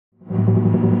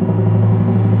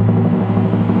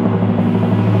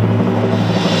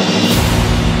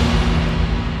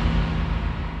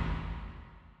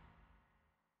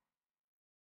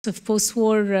of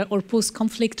post-war or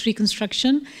post-conflict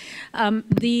reconstruction.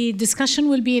 The discussion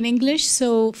will be in English,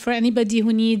 so for anybody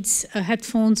who needs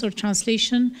headphones or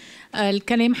translation,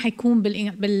 الكلام حيكون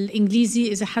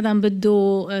بالإنجليزي. إذا حدا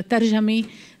بده ترجمة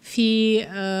في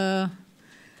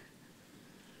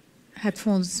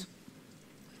headphones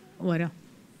ورا.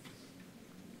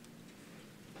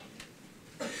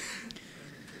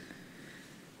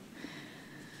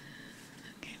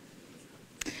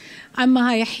 I'm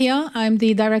Maha Yahya. I'm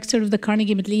the director of the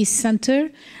Carnegie Middle East Center.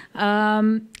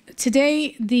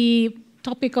 Today, the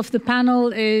topic of the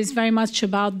panel is very much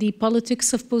about the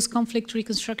politics of post-conflict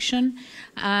reconstruction,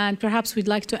 and perhaps we'd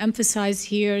like to emphasize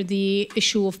here the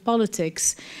issue of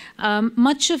politics.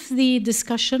 Much of the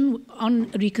discussion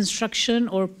on reconstruction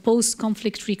or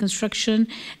post-conflict reconstruction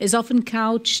is often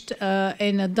couched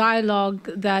in a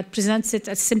dialogue that presents it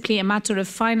as simply a matter of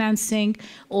financing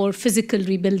or physical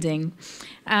rebuilding.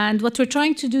 And what we're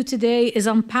trying to do today is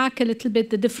unpack a little bit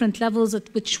the different levels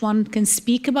at which one can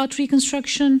speak about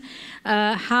reconstruction,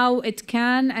 how it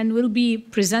can and will be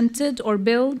presented or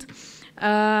built,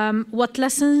 what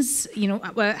lessons,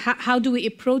 how do we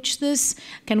approach this?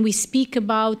 Can we speak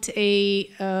about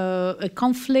a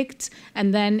conflict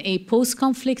and then a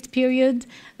post-conflict period?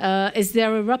 Is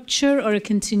there a rupture or a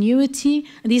continuity?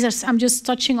 And these are, I'm just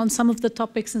touching on some of the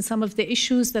topics and some of the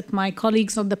issues that my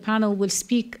colleagues on the panel will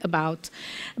speak about.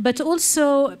 But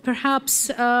also,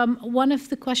 perhaps one of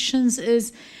the questions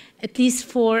is, at least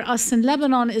for us in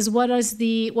Lebanon, is what are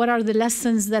the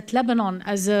lessons that Lebanon,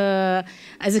 as a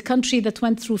country that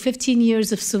went through 15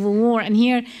 years of civil war, and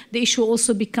here the issue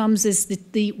also becomes is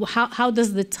how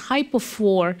does the type of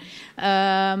war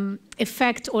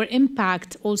affect or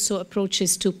impact also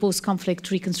approaches to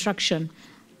post-conflict reconstruction?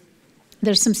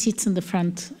 There's some seats in the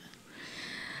front.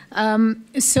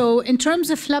 So in terms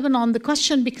of Lebanon, the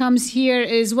question becomes here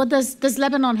is, what does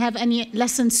Lebanon have any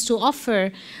lessons to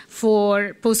offer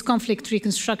for post-conflict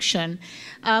reconstruction?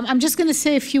 I'm just going to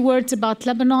say a few words about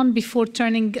Lebanon before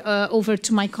turning over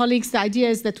to my colleagues. The idea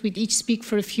is that we'd each speak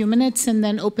for a few minutes and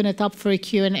then open it up for a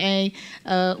Q&A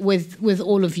with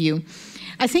all of you.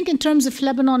 I think in terms of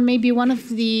Lebanon, maybe one of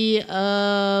the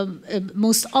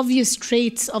most obvious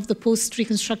traits of the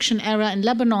post-reconstruction era in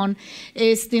Lebanon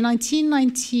is the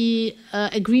 1990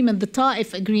 agreement, the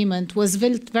Ta'if agreement, was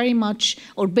built very much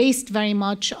or based very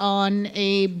much on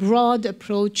a broad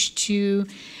approach to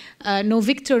no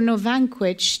victor, no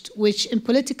vanquished, which in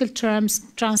political terms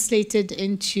translated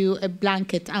into a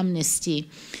blanket amnesty.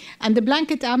 And the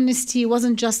blanket amnesty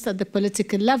wasn't just at the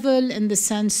political level in the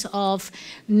sense of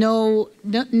no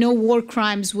war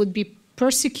crimes would be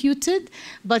persecuted,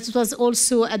 but it was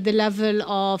also at the level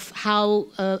of how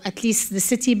at least the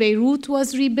city Beirut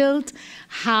was rebuilt,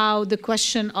 how the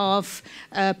question of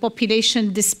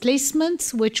population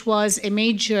displacement, which was a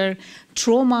major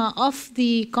trauma of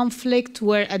the conflict,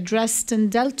 were addressed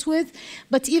and dealt with,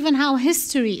 but even how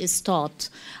history is taught.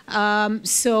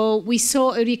 So we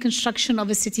saw a reconstruction of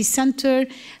a city center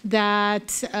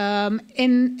that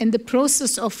in the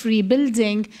process of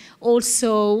rebuilding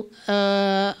also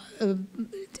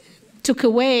took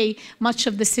away much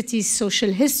of the city's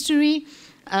social history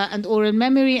and oral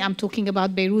memory. I'm talking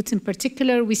about Beirut in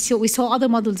particular. We saw other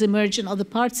models emerge in other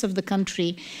parts of the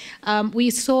country.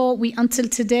 Until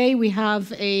today, we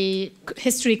have a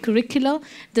history curricula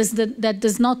that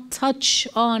does not touch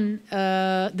on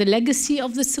the legacy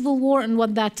of the Civil War and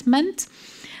what that meant.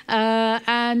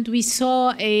 And we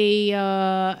saw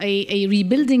a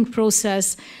rebuilding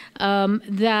process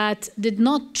that did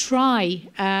not try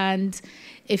and,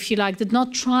 if you like, did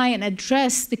not try and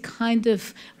address the kind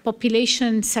of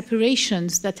population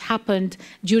separations that happened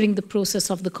during the process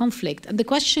of the conflict. And the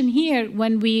question here,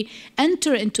 when we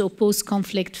enter into a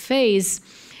post-conflict phase,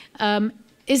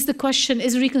 is the question,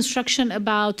 is reconstruction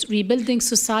about rebuilding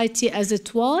society as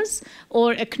it was,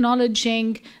 or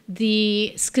acknowledging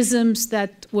the schisms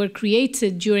that were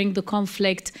created during the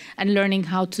conflict and learning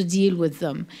how to deal with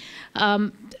them?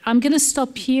 I'm going to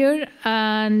stop here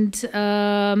and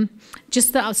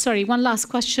one last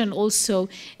question also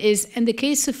is, in the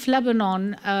case of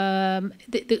Lebanon,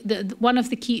 one of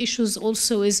the key issues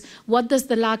also is, what does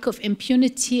the lack of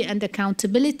impunity and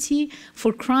accountability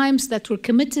for crimes that were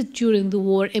committed during the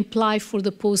war imply for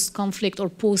the post-conflict or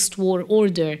post-war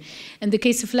order? In the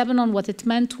case of Lebanon, what it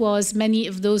meant was many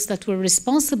of those that were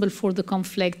responsible for the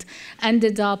conflict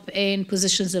ended up in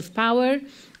positions of power,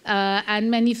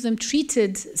 and many of them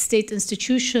treated state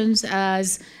institutions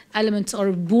as elements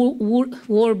or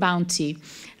war bounty.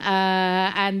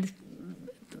 And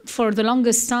for the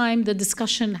longest time, the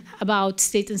discussion about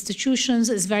state institutions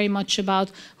is very much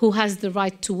about who has the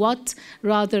right to what,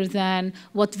 rather than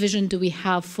what vision do we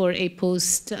have for a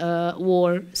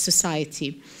post-war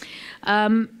society.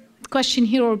 Question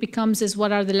here becomes is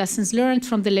what are the lessons learned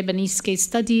from the Lebanese case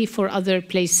study for other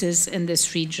places in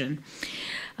this region?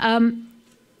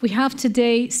 We have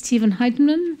today Stephen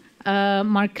Heydemann,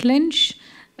 Marc Lynch,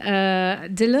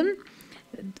 Dylan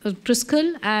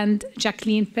Pruskel, and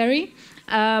Jacqueline Perry.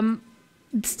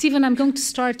 Stephen, I'm going to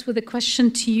start with a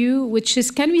question to you, which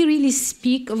is, can we really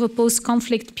speak of a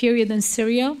post-conflict period in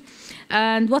Syria?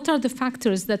 And what are the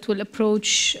factors that will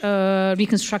approach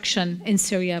reconstruction in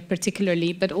Syria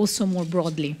particularly, but also more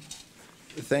broadly?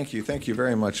 Thank you. Thank you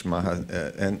very much, Maha.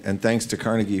 And thanks to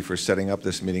Carnegie for setting up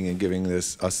this meeting and giving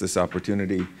us this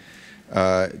opportunity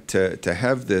to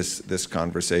have this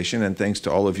conversation. And thanks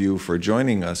to all of you for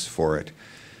joining us for it.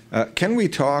 Can we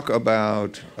talk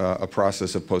about a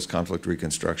process of post-conflict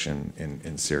reconstruction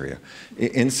in Syria?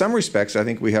 In some respects, I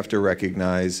think we have to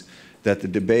recognize that the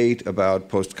debate about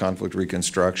post-conflict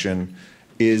reconstruction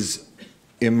is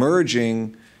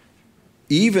emerging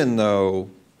even though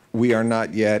we are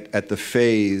not yet at the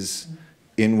phase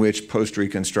in which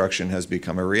post-reconstruction has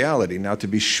become a reality. Now, to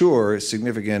be sure,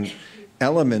 significant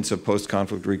elements of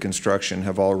post-conflict reconstruction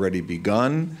have already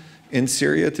begun in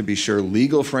Syria. To be sure,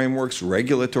 legal frameworks,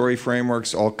 regulatory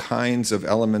frameworks, all kinds of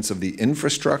elements of the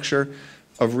infrastructure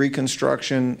of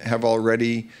reconstruction have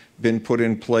already been put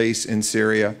in place in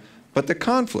Syria. But the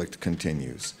conflict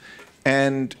continues.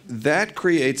 And that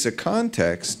creates a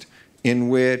context in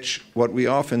which what we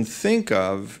often think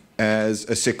of as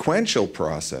a sequential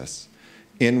process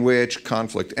in which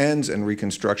conflict ends and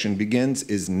reconstruction begins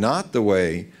is not the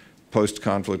way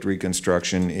post-conflict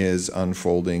reconstruction is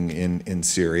unfolding in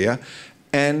Syria.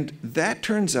 And that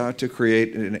turns out to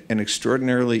create an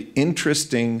extraordinarily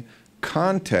interesting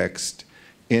context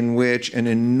in which an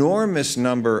enormous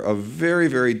number of very,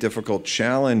 very difficult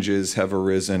challenges have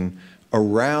arisen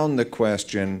around the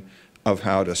question of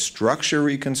how to structure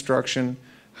reconstruction,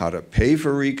 how to pay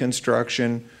for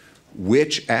reconstruction,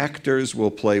 which actors will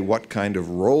play what kind of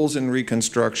roles in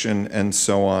reconstruction, and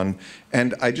so on.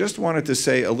 And I just wanted to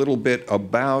say a little bit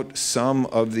about some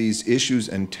of these issues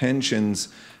and tensions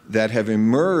that have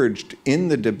emerged in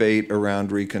the debate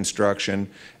around reconstruction,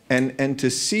 and to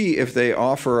see if they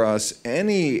offer us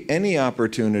any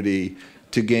opportunity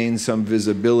to gain some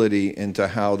visibility into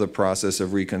how the process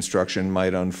of reconstruction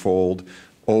might unfold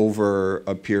over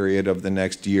a period of the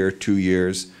next year, 2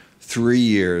 years, 3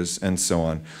 years, and so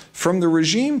on. From the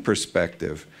regime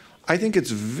perspective, I think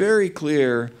it's very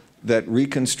clear that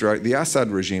the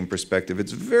Assad regime perspective,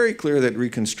 it's very clear that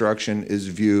reconstruction is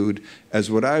viewed as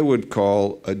what I would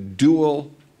call a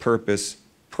dual-purpose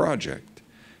project.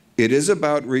 It is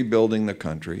about rebuilding the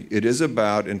country. It is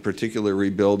about, in particular,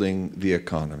 rebuilding the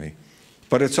economy.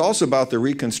 But it's also about the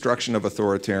reconstruction of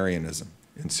authoritarianism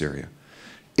in Syria.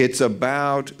 It's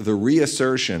about the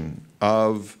reassertion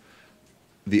of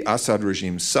the Assad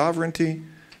regime's sovereignty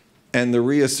and the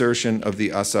reassertion of the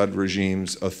Assad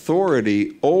regime's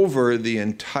authority over the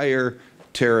entire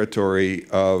territory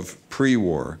of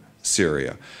pre-war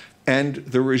Syria. And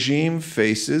the regime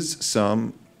faces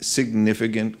some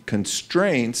significant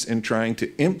constraints in trying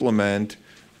to implement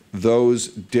those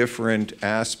different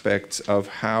aspects of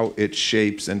how it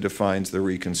shapes and defines the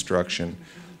reconstruction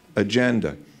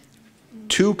agenda.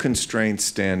 2 constraints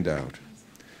stand out.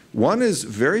 One is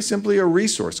very simply a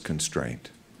resource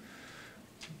constraint.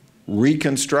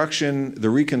 The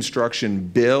reconstruction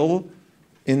bill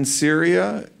in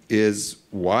Syria is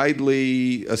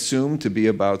widely assumed to be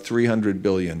about $300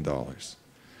 billion.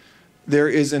 There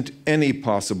isn't any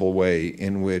possible way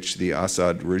in which the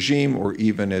Assad regime, or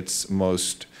even its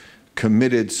most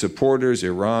committed supporters,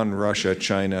 Iran, Russia,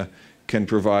 China, can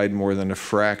provide more than a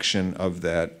fraction of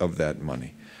that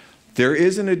money. There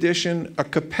is, in addition, a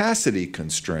capacity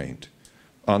constraint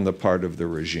on the part of the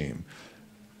regime.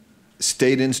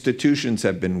 State institutions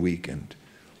have been weakened.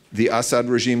 The Assad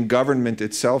regime government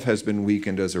itself has been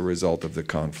weakened as a result of the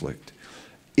conflict.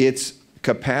 Its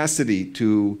capacity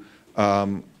to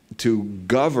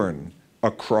govern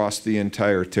across the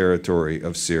entire territory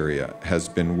of Syria has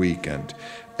been weakened.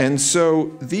 And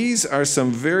so these are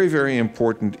some very, very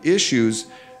important issues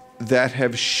that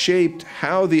have shaped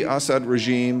how the Assad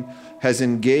regime has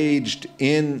engaged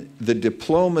in the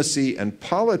diplomacy and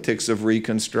politics of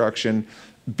reconstruction,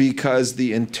 because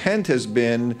the intent has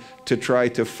been to try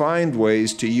to find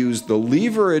ways to use the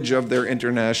leverage of their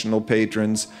international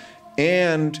patrons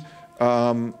and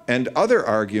other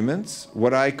arguments,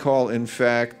 what I call, in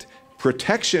fact,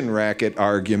 protection racket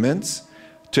arguments,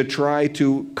 to try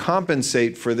to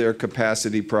compensate for their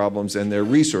capacity problems and their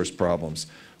resource problems.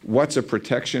 What's a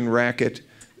protection racket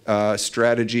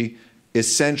strategy?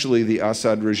 Essentially, the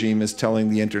Assad regime is telling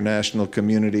the international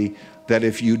community that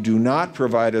if you do not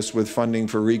provide us with funding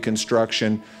for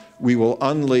reconstruction, we will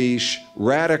unleash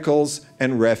radicals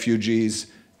and refugees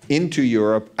into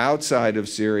Europe outside of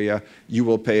Syria. You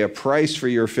will pay a price for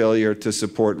your failure to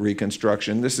support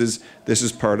reconstruction. This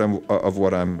is part of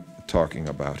what I'm talking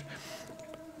about.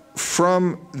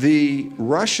 From the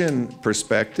Russian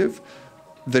perspective,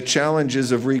 the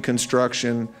challenges of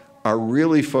reconstruction are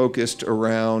really focused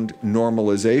around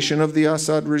normalization of the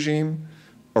Assad regime,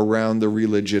 around the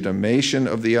relegitimation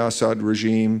of the Assad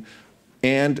regime,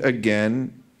 and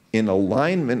again, in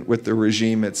alignment with the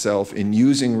regime itself in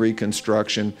using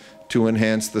reconstruction to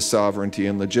enhance the sovereignty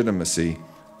and legitimacy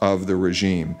of the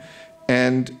regime.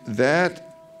 And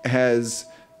that has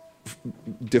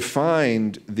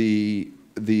defined the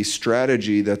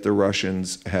strategy that the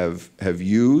Russians have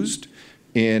used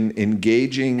in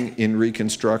engaging in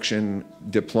reconstruction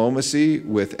diplomacy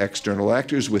with external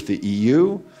actors, with the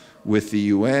EU, with the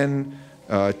UN,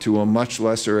 to a much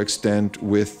lesser extent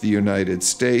with the United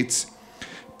States.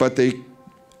 But they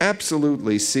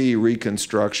absolutely see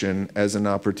reconstruction as an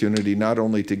opportunity not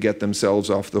only to get themselves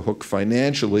off the hook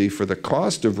financially for the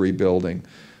cost of rebuilding,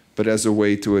 but as a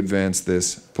way to advance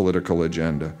this political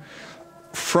agenda.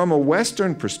 From a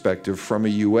Western perspective, from a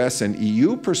US and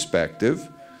EU perspective,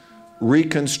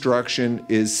 reconstruction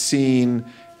is seen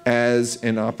as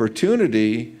an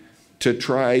opportunity to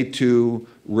try to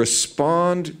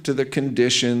respond to the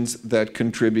conditions that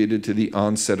contributed to the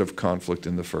onset of conflict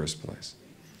in the first place.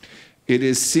 It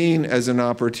is seen as an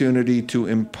opportunity to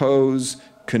impose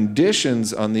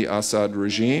conditions on the Assad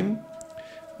regime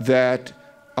that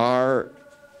are,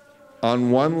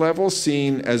 on one level,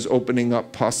 seen as opening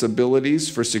up possibilities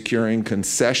for securing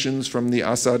concessions from the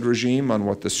Assad regime on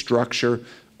what the structure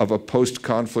of a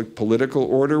post-conflict political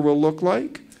order will look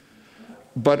like,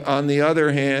 but on the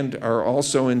other hand are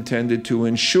also intended to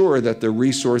ensure that the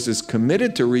resources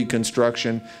committed to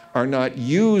reconstruction are not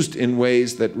used in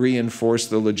ways that reinforce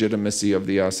the legitimacy of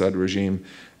the Assad regime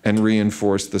and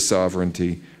reinforce the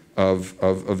sovereignty of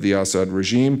the Assad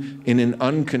regime in an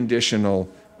unconditional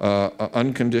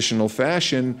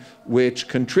fashion, which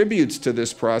contributes to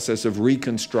this process of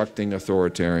reconstructing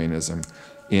authoritarianism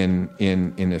in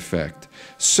effect.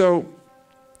 So,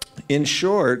 in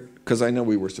short, because I know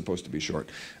we were supposed to be short,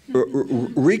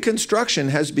 reconstruction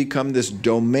has become this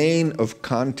domain of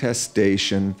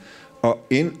contestation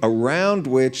around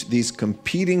which these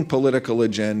competing political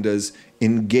agendas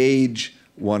engage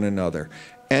one another.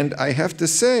 And I have to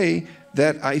say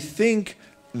that I think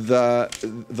the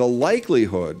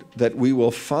likelihood that we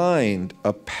will find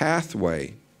a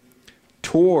pathway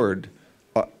toward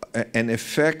an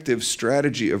effective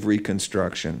strategy of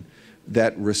reconstruction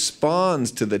that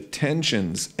responds to the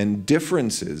tensions and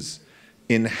differences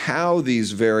in how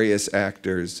these various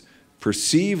actors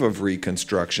perceive of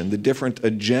reconstruction, the different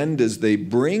agendas they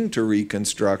bring to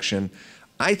reconstruction,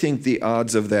 I think the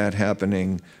odds of that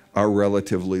happening are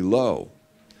relatively low.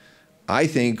 I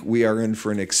think we are in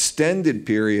for an extended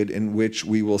period in which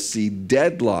we will see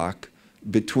deadlock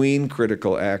between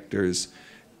critical actors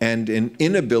and an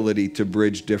inability to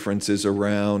bridge differences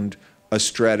around a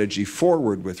strategy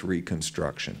forward with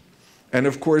reconstruction. And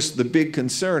of course, the big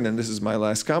concern, and this is my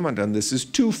last comment on this, is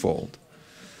twofold.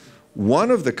 One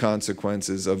of the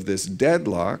consequences of this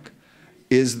deadlock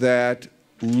is that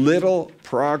little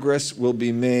progress will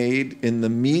be made in the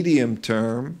medium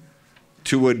term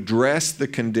to address the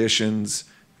conditions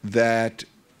that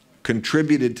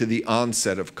contributed to the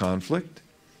onset of conflict,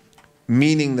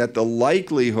 meaning that the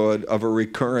likelihood of a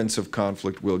recurrence of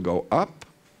conflict will go up.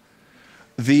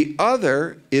 The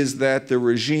other is that the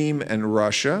regime and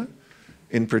Russia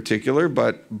in particular,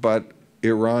 but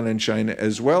Iran and China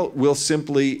as well, will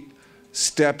simply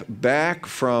step back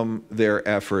from their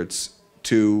efforts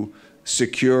to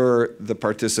secure the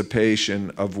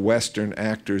participation of Western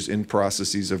actors in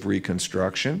processes of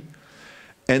reconstruction.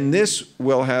 And this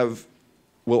will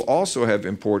also have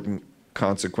important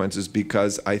consequences,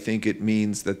 because I think it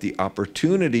means that the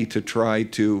opportunity to try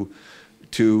to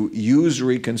use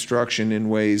reconstruction in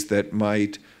ways that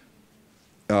might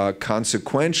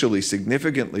consequentially,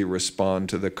 significantly respond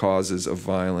to the causes of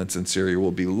violence in Syria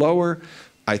will be lower.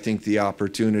 I think the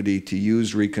opportunity to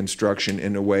use reconstruction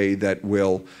in a way that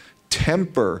will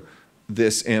temper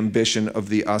this ambition of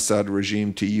the Assad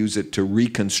regime to use it to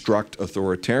reconstruct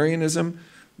authoritarianism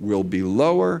will be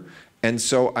lower. And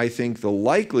so I think the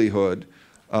likelihood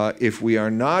if we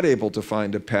are not able to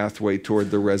find a pathway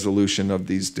toward the resolution of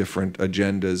these different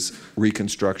agendas,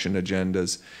 reconstruction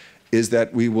agendas, is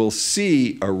that we will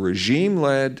see a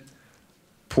regime-led,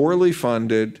 poorly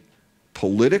funded,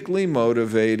 politically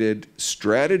motivated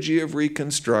strategy of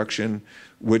reconstruction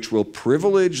which will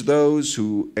privilege those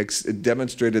who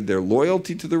demonstrated their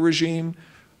loyalty to the regime,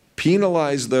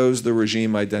 penalize those the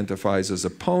regime identifies as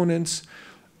opponents,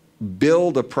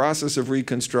 build a process of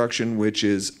reconstruction which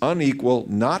is unequal,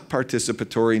 not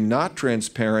participatory, not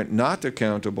transparent, not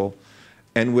accountable,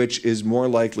 and which is more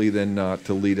likely than not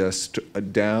to lead us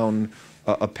down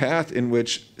a path in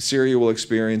which Syria will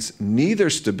experience neither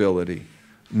stability,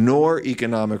 nor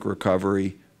economic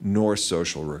recovery, nor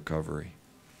social recovery.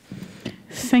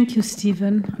 Thank you,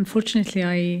 Stephen. Unfortunately,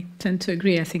 I tend to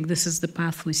agree. I think this is the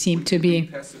path we seem to be.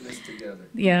 Pessimists together.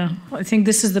 Yeah, I think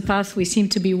this is the path we seem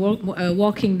to be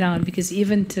walking down, because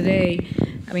even today,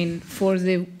 I mean, for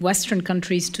the Western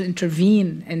countries to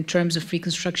intervene in terms of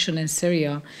reconstruction in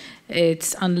Syria,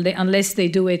 it's unless they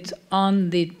do it on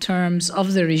the terms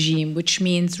of the regime, which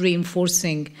means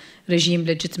reinforcing regime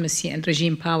legitimacy and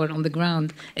regime power on the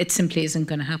ground, it simply isn't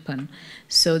going to happen.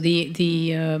 So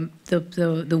the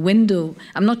window,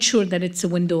 I'm not sure that it's a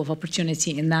window of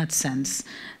opportunity in that sense.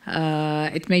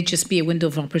 It may just be a window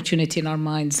of opportunity in our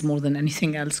minds more than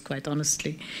anything else, quite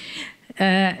honestly.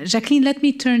 Jacqueline, let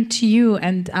me turn to you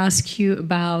and ask you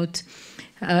about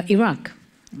Iraq.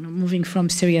 Moving from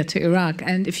Syria to Iraq,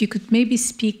 and if you could maybe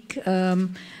speak,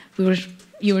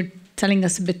 you were telling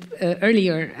us a bit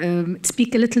earlier,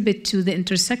 speak a little bit to the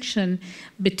intersection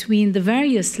between the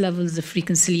various levels of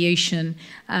reconciliation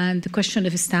and the question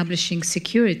of establishing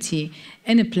security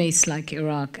in a place like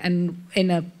Iraq and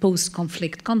in a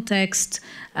post-conflict context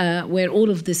where all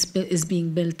of this is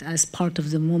being built as part of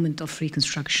the moment of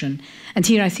reconstruction. And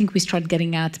here I think we start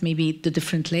getting at maybe the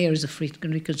different layers of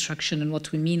reconstruction and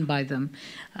what we mean by them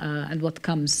and what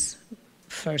comes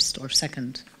first or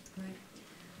second.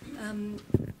 Right.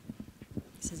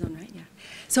 This is on, right? Yeah.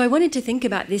 So I wanted to think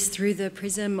about this through the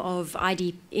prism of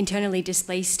internally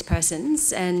displaced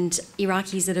persons and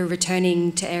Iraqis that are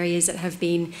returning to areas that have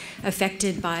been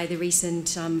affected by the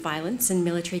recent violence and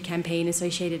military campaign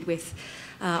associated with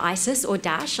ISIS or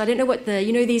Daesh. I don't know what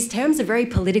these terms are very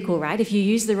political, right? If you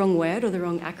use the wrong word or the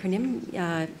wrong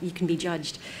acronym, you can be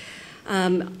judged.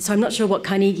 So I'm not sure what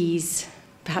Carnegie's,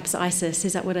 perhaps ISIS,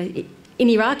 is that what in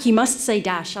Iraq you must say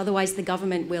Daesh, otherwise the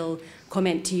government will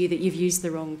comment to you that you've used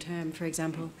the wrong term, for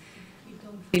example. We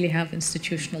don't really have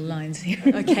institutional lines here.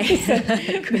 Okay.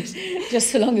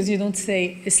 Just so long as you don't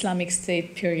say Islamic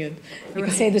State, period. You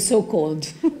can say the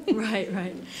so-called.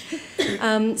 Right.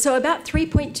 So about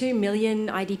 3.2 million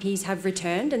IDPs have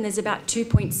returned, and there's about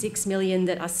 2.6 million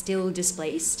that are still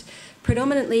displaced,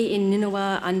 predominantly in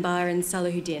Nineveh, Anbar, and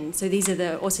Salahuddin. So these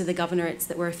are also the governorates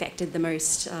that were affected the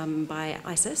most by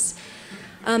ISIS.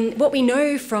 What we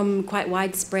know from quite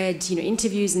widespread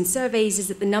interviews and surveys is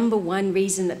that the number one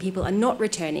reason that people are not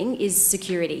returning is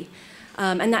security.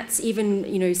 And that's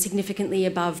even significantly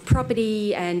above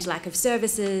property and lack of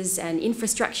services and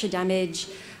infrastructure damage,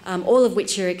 all of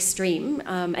which are extreme.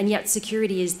 And yet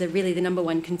security is really the number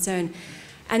one concern.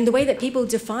 And the way that people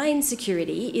define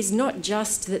security is not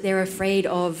just that they're afraid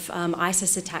of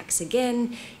ISIS attacks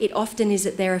again. It often is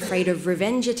that they're afraid of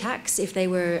revenge attacks if they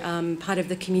were part of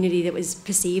the community that was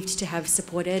perceived to have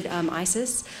supported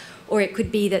ISIS. Or it could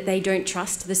be that they don't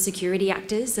trust the security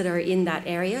actors that are in that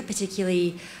area,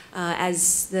 particularly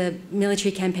as the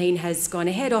military campaign has gone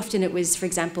ahead. Often it was, for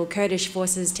example, Kurdish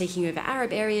forces taking over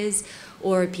Arab areas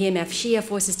or PMF Shia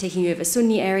forces taking over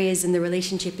Sunni areas, and the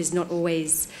relationship is not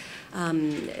always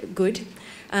good.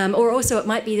 Or also it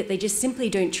might be that they just simply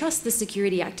don't trust the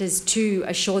security actors to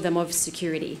assure them of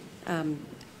security,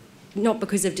 not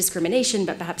because of discrimination,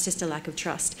 but perhaps just a lack of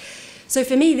trust. So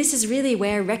for me, this is really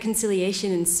where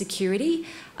reconciliation and security,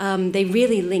 they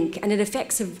really link, and it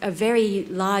affects a very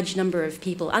large number of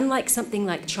people. Unlike something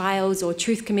like trials or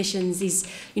truth commissions, these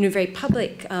very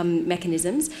public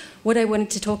mechanisms, what I wanted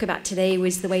to talk about today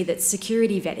was the way that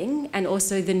security vetting and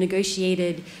also the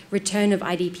negotiated return of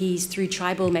IDPs through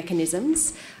tribal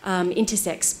mechanisms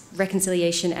intersects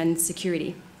reconciliation and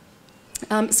security.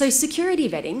 So security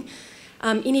vetting,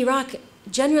 in Iraq,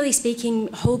 generally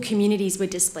speaking, whole communities were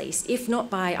displaced, if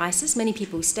not by ISIS. Many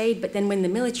people stayed, but then when the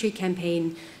military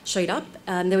campaign showed up,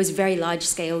 there was very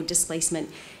large-scale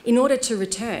displacement. In order to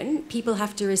return, people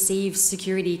have to receive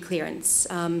security clearance.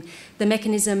 The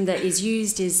mechanism that is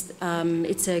used is,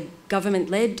 it's a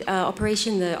government-led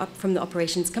operation from the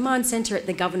Operations Command Center at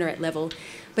the governorate level,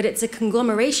 but it's a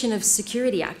conglomeration of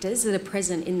security actors that are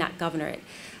present in that governorate.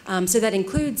 So that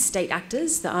includes state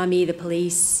actors, the army, the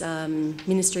police,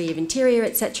 Ministry of Interior,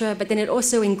 etc. But then it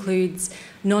also includes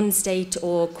non-state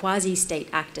or quasi-state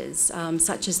actors,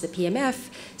 such as the PMF,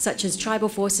 such as tribal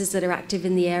forces that are active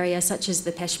in the area, such as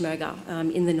the Peshmerga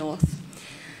in the north.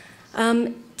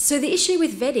 So the issue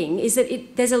with vetting is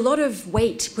that there's a lot of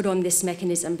weight put on this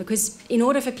mechanism, because in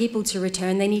order for people to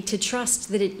return, they need to trust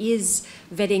that it is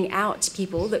vetting out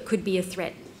people that could be a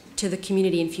threat to the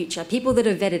community in future. People that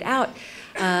are vetted out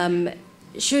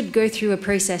should go through a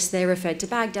process. They're referred to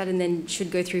Baghdad and then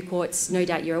should go through courts. No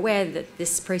doubt you're aware that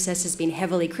this process has been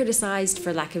heavily criticised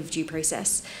for lack of due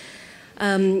process.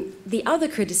 The other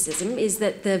criticism is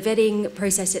that the vetting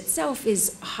process itself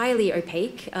is highly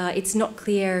opaque. It's not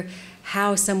clear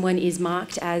how someone is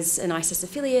marked as an ISIS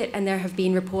affiliate, and there have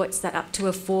been reports that up to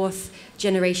a fourth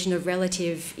generation of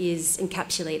relative is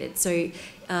encapsulated. So,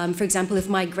 for example, if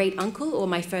my great uncle or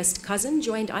my first cousin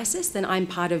joined ISIS, then I'm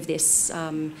part of this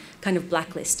kind of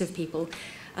blacklist of people.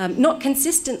 Not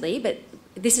consistently, but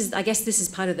I guess this is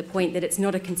part of the point, that it's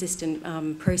not a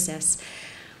consistent process.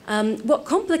 What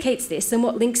complicates this and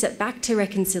what links it back to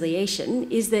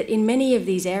reconciliation is that in many of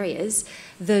these areas,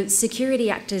 the security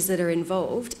actors that are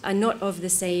involved are not of the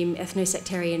same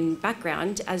ethno-sectarian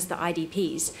background as the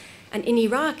IDPs. And in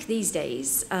Iraq these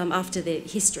days, after the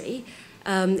history,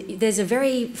 there's a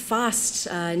very fast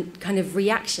kind of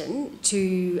reaction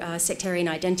to sectarian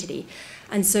identity.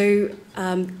 And so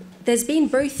there's been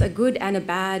both a good and a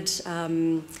bad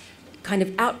kind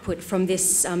of output from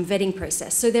this vetting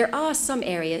process. So there are some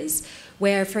areas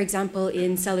where, for example,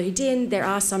 in Salahuddin, there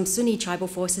are some Sunni tribal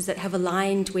forces that have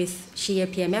aligned with Shia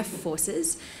PMF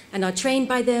forces and are trained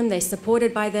by them, they're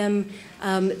supported by them,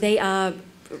 they are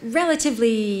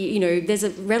relatively, there's a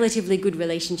relatively good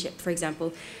relationship, for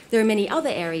example. There are many other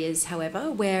areas, however,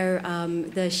 where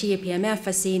the Shia PMF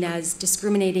are seen as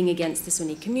discriminating against the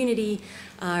Sunni community,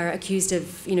 are accused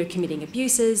of, committing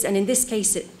abuses, and in this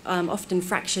case, it often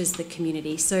fractures the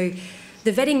community. So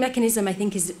the vetting mechanism, I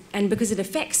think, and because it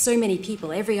affects so many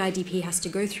people, every IDP has to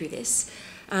go through this,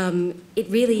 it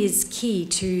really is key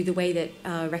to the way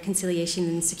that reconciliation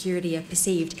and security are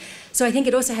perceived. So I think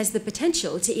it also has the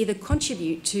potential to either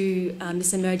contribute to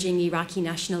this emerging Iraqi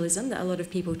nationalism that a lot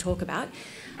of people talk about,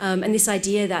 and this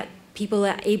idea that people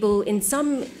are able, in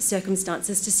some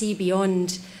circumstances, to see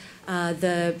beyond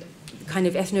the kind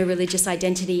of ethno-religious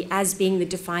identity as being the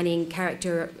defining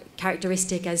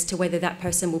characteristic as to whether that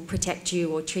person will protect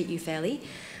you or treat you fairly.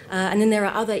 And then there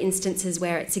are other instances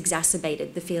where it's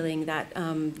exacerbated, the feeling that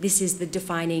this is the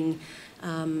defining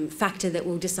factor that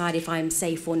will decide if I'm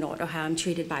safe or not, or how I'm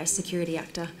treated by a security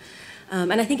actor.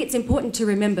 And I think it's important to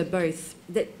remember both,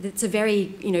 that it's a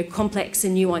very complex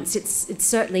and nuanced. It's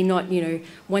certainly not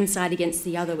one side against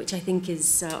the other, which I think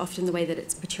is often the way that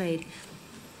it's portrayed.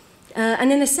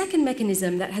 And then the second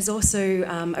mechanism that has also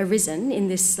arisen in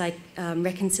this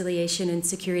reconciliation and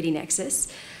security nexus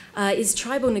is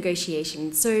tribal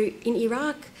negotiation. So in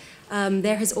Iraq,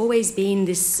 there has always been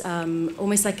this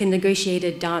almost like a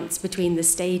negotiated dance between the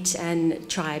state and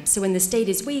tribes. So when the state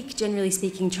is weak, generally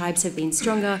speaking, tribes have been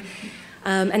stronger.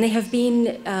 And they have been,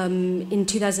 in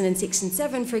 2006 and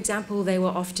 2007, for example, they were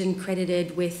often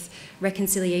credited with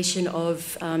reconciliation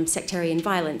of sectarian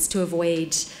violence to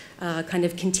avoid kind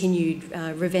of continued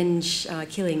revenge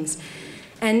killings.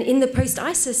 And in the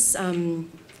post-ISIS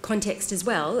context as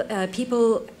well,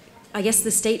 I guess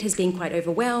the state has been quite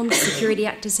overwhelmed, security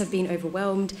actors have been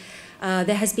overwhelmed.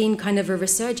 There has been kind of a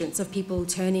resurgence of people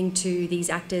turning to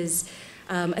these actors,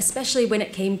 especially when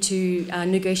it came to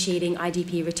negotiating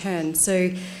IDP return.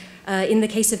 So in the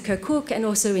case of Kirkuk and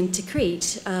also in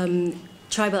Tikrit,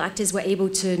 tribal actors were able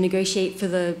to negotiate for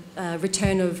the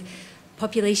return of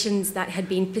populations that had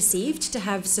been perceived to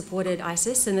have supported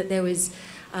ISIS, and that there was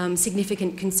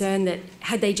significant concern that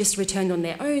had they just returned on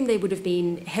their own, they would have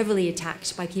been heavily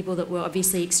attacked by people that were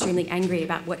obviously extremely angry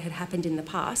about what had happened in the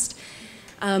past.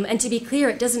 And to be clear,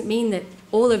 it doesn't mean that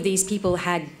all of these people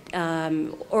had,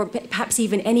 or perhaps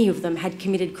even any of them, had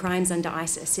committed crimes under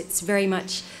ISIS. It's very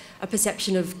much a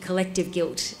perception of collective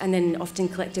guilt, and then often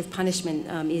collective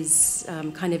punishment is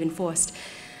kind of enforced.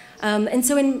 And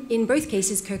so in both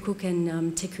cases, Kirkuk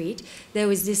and Tikrit, there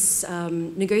was this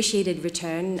negotiated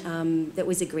return that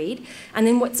was agreed. And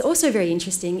then what's also very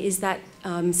interesting is that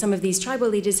some of these tribal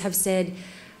leaders have said,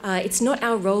 it's not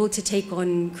our role to take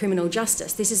on criminal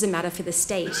justice. This is a matter for the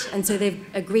state. And so they've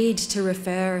agreed to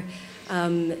refer,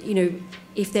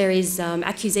 if there is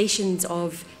accusations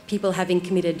of people having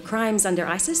committed crimes under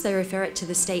ISIS, they refer it to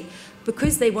the state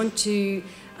because they want to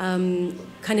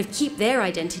kind of keep their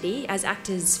identity as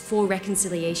actors for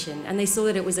reconciliation. And they saw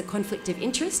that it was a conflict of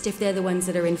interest if they're the ones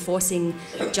that are enforcing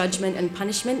judgment and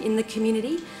punishment in the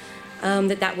community,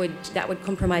 that would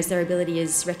compromise their ability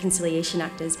as reconciliation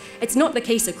actors. It's not the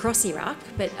case across Iraq,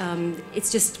 but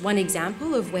it's just one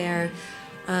example of where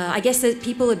I guess that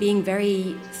people are being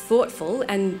very thoughtful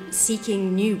and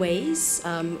seeking new ways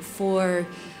for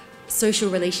social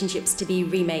relationships to be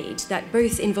remade that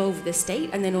both involve the state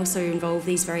and then also involve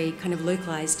these very kind of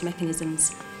localized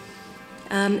mechanisms.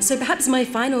 So perhaps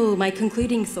my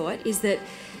concluding thought is that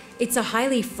it's a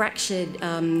highly fractured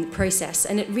process,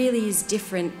 and it really is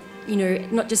different, you know,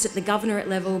 not just at the governorate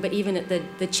level, but even at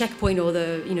the checkpoint or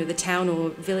the town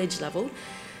or village level.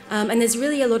 And there's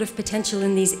really a lot of potential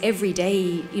in these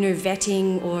everyday,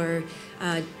 vetting or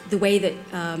the way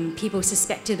that people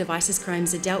suspected of ISIS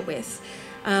crimes are dealt with.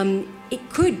 It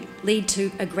could lead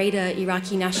to a greater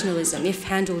Iraqi nationalism if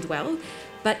handled well,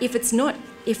 but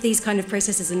if these kind of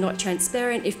processes are not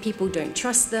transparent, if people don't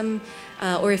trust them,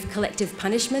 or if collective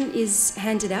punishment is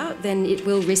handed out, then it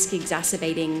will risk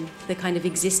exacerbating the kind of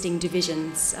existing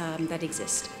divisions that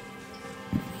exist.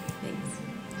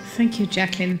 Thank you,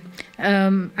 Jacqueline.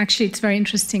 Actually, it's very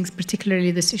interesting,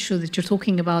 particularly this issue that you're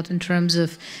talking about in terms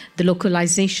of the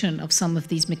localization of some of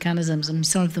these mechanisms. I mean,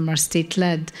 some of them are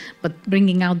state-led, but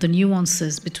bringing out the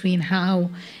nuances between how,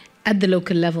 at the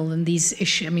local level, and these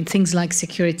issues, I mean, things like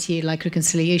security, like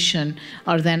reconciliation,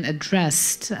 are then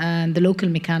addressed, and the local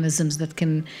mechanisms that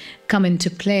can come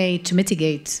into play to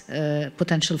mitigate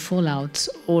potential fallout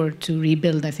or to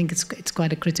rebuild. I think it's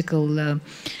quite a critical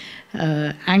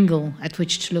angle at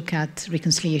which to look at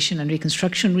reconciliation and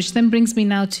reconstruction, which then brings me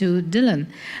now to Dylan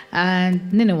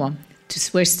and Nineveh.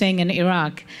 We're staying in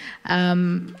Iraq.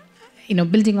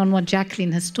 Building on what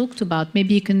Jacqueline has talked about,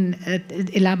 maybe you can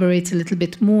elaborate a little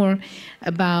bit more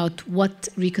about what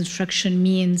reconstruction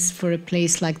means for a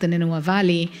place like the Nineveh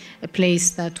Valley, a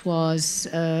place that was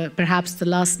perhaps the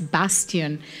last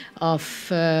bastion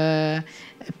of a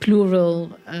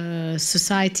plural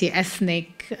society,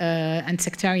 ethnic and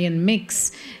sectarian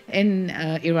mix in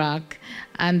Iraq,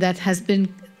 and that has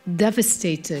been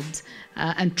devastated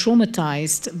and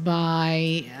traumatized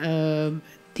by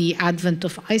the advent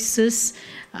of ISIS,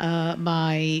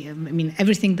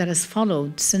 everything that has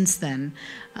followed since then,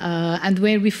 and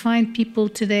where we find people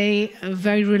today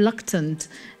very reluctant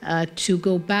to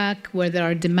go back, where there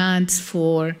are demands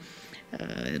for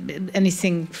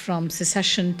anything from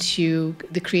secession to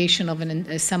the creation of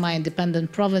a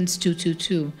semi-independent province,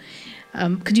 222.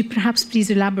 Could you perhaps please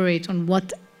elaborate on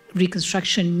what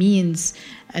reconstruction means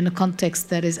in a context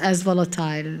that is as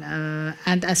volatile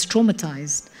and as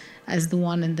traumatized as the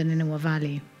one in the Nineveh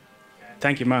Valley?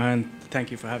 Thank you, Maha, and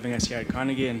thank you for having us here at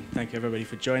Carnegie, and thank you everybody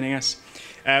for joining us.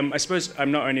 I suppose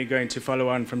I'm not only going to follow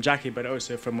on from Jackie, but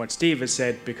also from what Steve has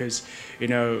said, because,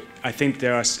 I think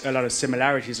there are a lot of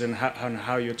similarities on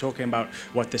how you're talking about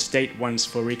what the state wants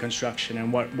for reconstruction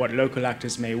and what local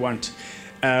actors may want.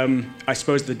 I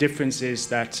suppose the difference is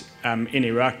that in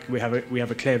Iraq we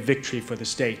have a clear victory for the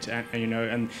state,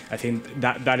 and I think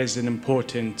that is an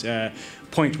important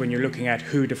point when you're looking at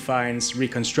who defines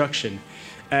reconstruction.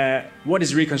 What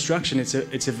is reconstruction?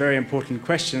 It's a very important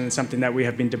question and something that we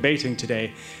have been debating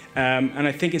today. And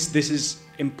I think this is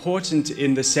important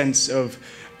in the sense of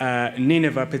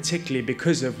Nineveh, particularly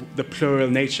because of the plural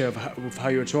nature of how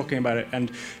you're talking about it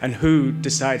and who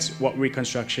decides what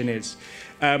reconstruction is.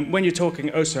 When you're talking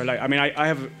also, I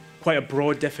have quite a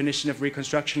broad definition of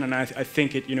reconstruction, and I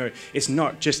think it's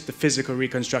not just the physical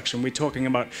reconstruction. We're talking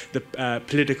about the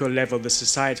political level, the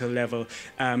societal level,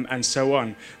 and so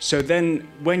on. So then,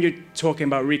 when you're talking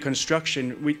about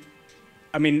reconstruction,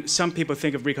 some people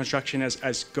think of reconstruction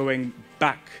as going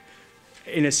back,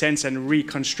 in a sense, and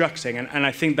reconstructing, and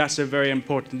I think that's a very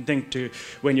important thing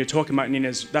when you're talking about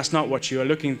Nineveh. That's not what you are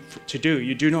looking to do.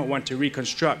 You do not want to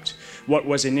reconstruct what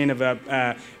was in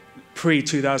Nineveh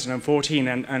pre-2014,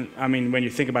 and when you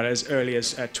think about it, as early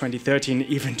as 2013,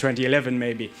 even 2011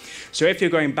 maybe. So if you're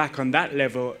going back on that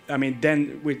level,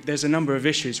 then there's a number of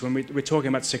issues. When we're talking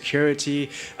about security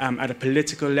at a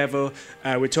political level,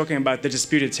 we're talking about the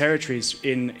disputed territories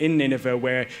in Nineveh,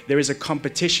 where there is a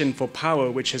competition for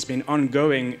power which has been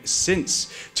ongoing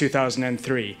since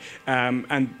 2003.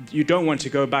 And you don't want to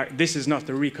go back. This is not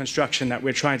the reconstruction that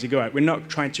we're trying to go at. We're not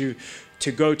trying to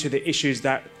go to the issues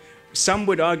that some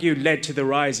would argue led to the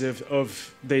rise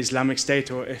of the Islamic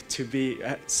State, or to be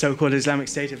so-called Islamic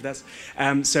State, if that's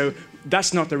so.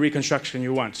 That's not the reconstruction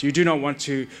you want. You do not want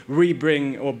to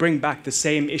bring back the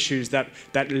same issues that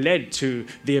led to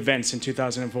the events in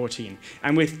 2014.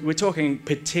 And we're talking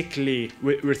particularly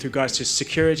with regards to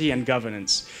security and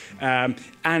governance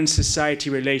and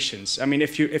society relations. I mean,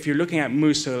 if you're looking at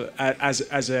Mosul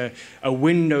as a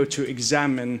window to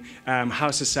examine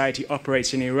how society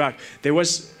operates in Iraq, there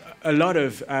was a lot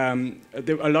of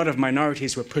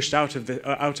minorities were pushed out of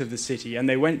the city, and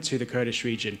they went to the Kurdish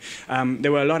region.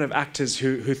 There were a lot of actors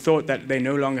who thought that they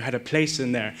no longer had a place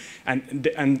in there,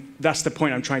 and that's the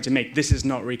point I'm trying to make. This is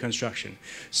not reconstruction,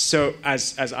 so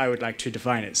as I would like to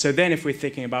define it. So then, if we're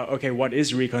thinking about, okay, what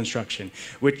is reconstruction?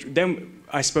 Which then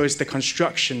I suppose the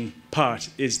construction part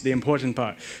is the important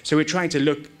part. So we're trying to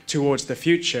look towards the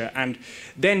future, and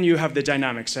then you have the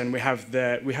dynamics, and we have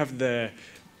the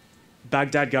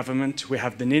Baghdad government, we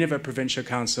have the Nineveh Provincial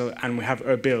Council, and we have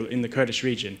Erbil in the Kurdish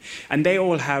region. And they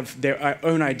all have their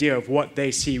own idea of what they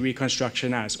see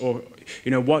reconstruction as, or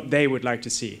what they would like to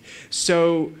see.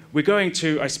 So we're going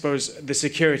to, I suppose, the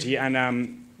security,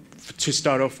 and to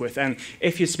start off with. And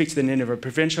if you speak to the Nineveh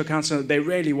Provincial Council, they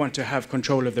really want to have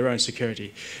control of their own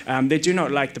security. They do not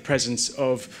like the presence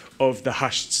of the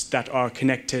Hashds that are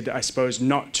connected, I suppose,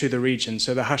 not to the region.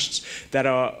 So the Hashds that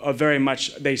are very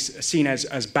much seen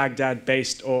as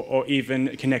Baghdad-based, or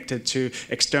even connected to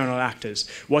external actors.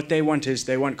 What they want is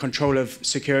they want control of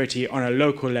security on a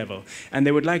local level. And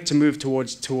they would like to move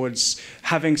towards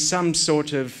having some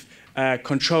sort of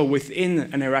control within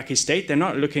an Iraqi state. They're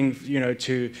not looking,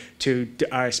 to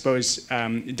I suppose,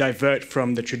 divert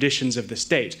from the traditions of the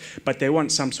state, but they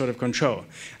want some sort of control.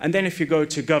 And then if you go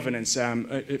to governance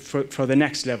for the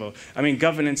next level, I mean,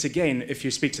 governance, again, if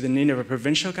you speak to the Nineveh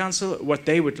Provincial Council, what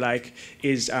they would like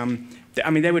is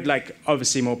they would like,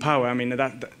 obviously, more power. I mean,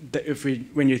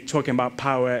 when you're talking about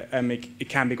power, it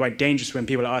can be quite dangerous when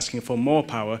people are asking for more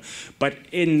power. But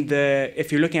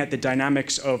if you're looking at the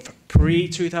dynamics of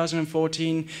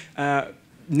pre-2014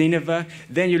 Nineveh,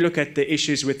 then you look at the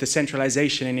issues with the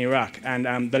centralization in Iraq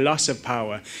and the loss of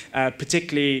power,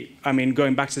 particularly, I mean,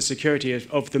 going back to the security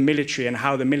of the military and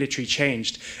how the military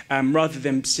changed. Rather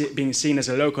than being seen as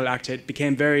a local actor, it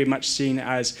became very much seen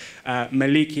as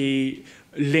Maliki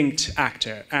linked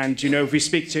actor. And if we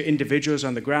speak to individuals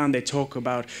on the ground, they talk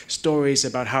about stories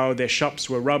about how their shops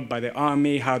were robbed by the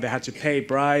army, how they had to pay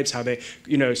bribes, how they,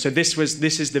 so this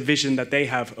is the vision that they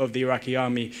have of the Iraqi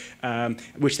army,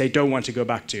 which they don't want to go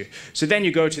back to. So then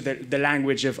you go to the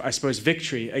language of, I suppose,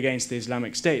 victory against the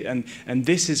Islamic State, and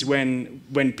this is when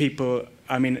people,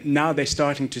 I mean, now they're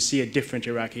starting to see a different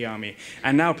Iraqi army,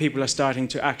 and now people are starting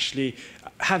to actually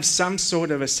have some sort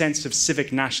of a sense of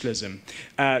civic nationalism.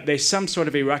 There's some sort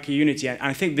of Iraqi unity, and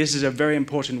I think this is a very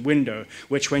important window,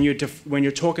 which when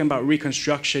you're talking about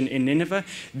reconstruction in Nineveh,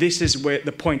 this is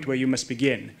the point where you must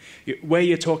begin, where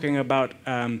you're talking about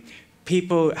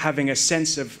people having a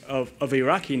sense of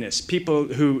Iraqiness, people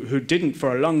who didn't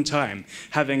for a long time,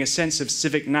 having a sense of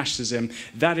civic nationalism.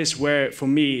 That is where, for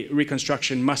me,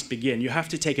 reconstruction must begin. You have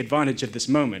to take advantage of this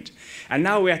moment. And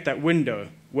now we're at that window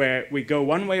where we go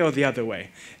one way or the other way.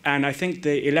 And I think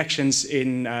the elections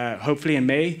hopefully in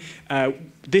May,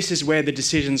 this is where the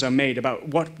decisions are made about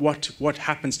what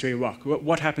happens to Iraq,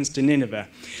 what happens to Nineveh.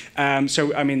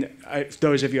 So, I mean,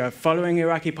 those of you who are following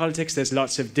Iraqi politics, there's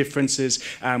lots of differences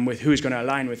with who's going to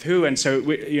align with who, and so,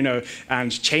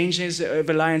 and changes of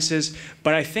alliances.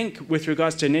 But I think with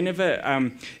regards to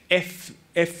Nineveh,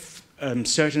 if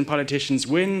certain politicians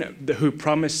win who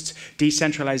promised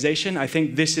decentralization, I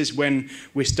think this is when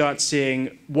we start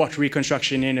seeing what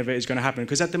reconstruction in Nineveh is going to happen.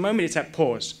 Because at the moment it's at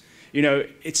pause.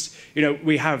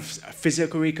 We have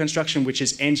physical reconstruction, which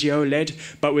is NGO-led,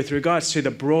 but with regards to the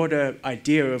broader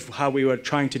idea of how we were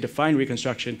trying to define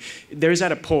reconstruction, there is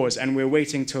at a pause, and we're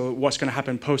waiting till what's going to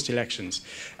happen post-elections.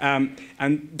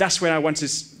 And that's where I want to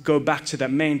go back to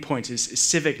that main point, is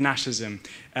civic nationalism.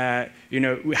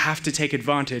 We have to take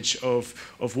advantage of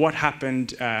what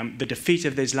happened, the defeat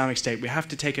of the Islamic State. We have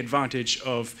to take advantage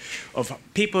of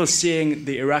people seeing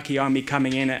the Iraqi army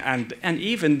coming in, and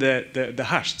even the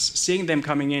Hashds, seeing them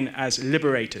coming in as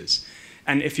liberators.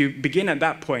 And if you begin at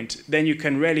that point, then you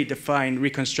can really define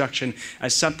reconstruction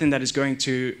as something that is going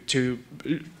to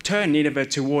turn Nineveh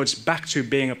back to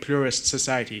being a pluralist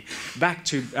society, back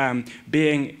to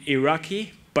being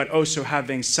Iraqi, but also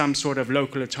having some sort of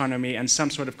local autonomy and some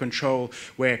sort of control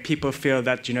where people feel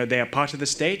that they are part of the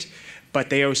state, but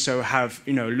they also have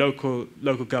local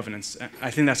governance. I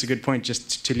think that's a good point,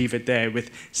 just to leave it there, with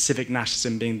civic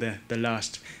nationalism being the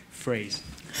last phrase.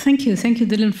 Thank you,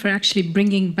 Dylan, for actually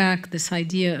bringing back this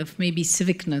idea of maybe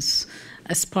civicness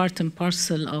as part and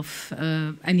parcel of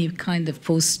any kind of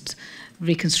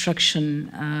post-reconstruction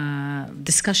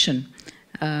discussion.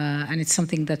 And it's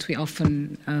something that we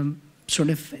often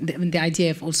the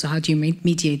idea of also how do you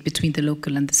mediate between the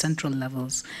local and the central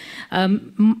levels.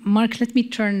 Marc, let me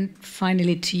turn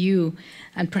finally to you,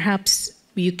 and perhaps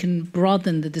you can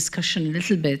broaden the discussion a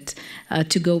little bit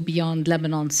to go beyond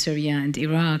Lebanon, Syria, and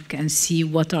Iraq, and see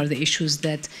what are the issues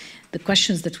that the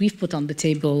questions that we've put on the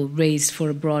table raise for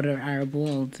a broader Arab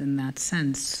world in that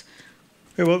sense.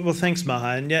 Well, thanks,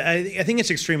 Maha. And yeah, I think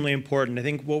it's extremely important. I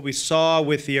think what we saw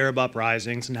with the Arab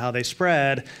uprisings and how they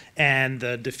spread and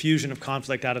the diffusion of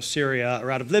conflict out of Syria or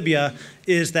out of Libya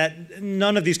is that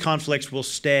none of these conflicts will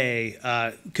stay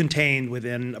contained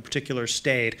within a particular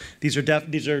state. These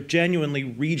are genuinely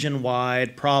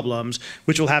region-wide problems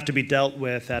which will have to be dealt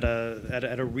with at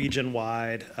a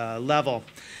region-wide level.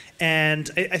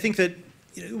 And I think that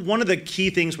one of the key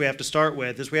things we have to start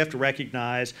with is we have to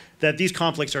recognize that these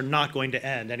conflicts are not going to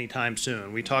end anytime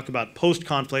soon. We talk about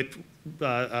post-conflict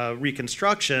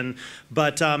reconstruction,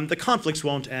 but the conflicts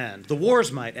won't end. The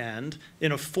wars might end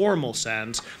in a formal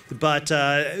sense, but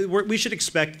we should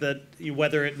expect that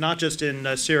whether not just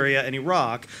in Syria and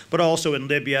Iraq, but also in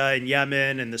Libya and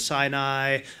Yemen and the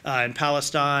Sinai and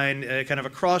Palestine, kind of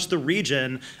across the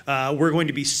region, we're going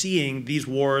to be seeing these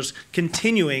wars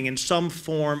continuing in some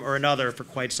form or another for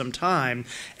quite some time.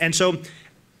 And so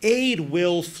aid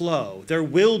will flow. There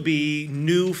will be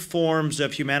new forms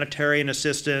of humanitarian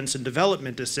assistance and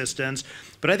development assistance,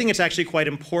 but I think it's actually quite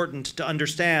important to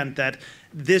understand that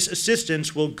this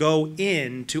assistance will go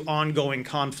into ongoing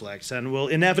conflicts and will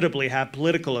inevitably have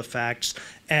political effects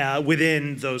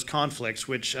within those conflicts,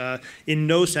 which in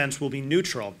no sense will be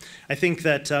neutral. I think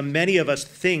that many of us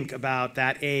think about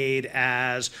that aid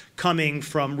as coming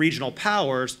from regional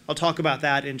powers. I'll talk about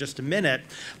that in just a minute.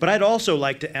 But I'd also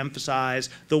like to emphasize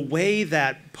the way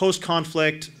that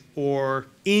post-conflict or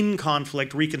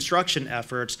in-conflict reconstruction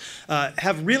efforts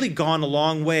have really gone a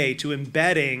long way to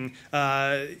embedding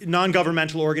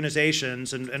non-governmental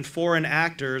organizations and foreign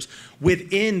actors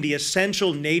within the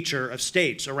essential nature of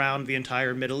states around the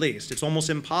entire Middle East. It's almost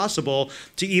impossible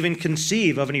to even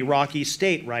conceive of an Iraqi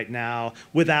state right now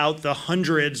without the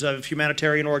hundreds of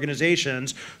humanitarian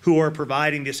organizations who are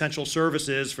providing the essential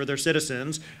services for their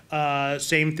citizens.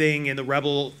 Same thing in the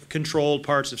rebel-controlled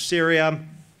parts of Syria.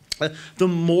 The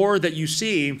more that you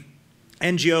see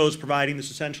NGOs providing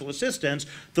this essential assistance,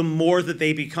 the more that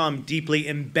they become deeply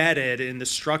embedded in the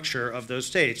structure of those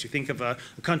states. You think of a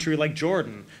country like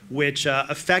Jordan, which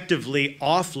effectively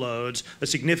offloads a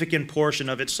significant portion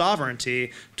of its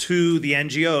sovereignty to the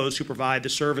NGOs who provide the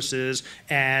services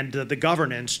and the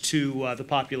governance to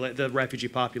the refugee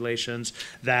populations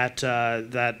that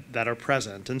are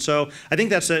present. And so I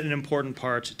think that's an important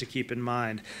part to keep in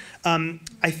mind.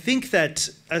 I think that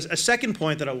a second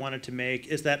point that I wanted to make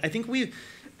is that I think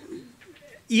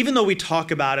even though we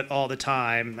talk about it all the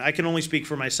time, I can only speak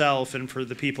for myself and for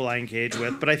the people I engage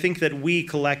with, but I think that we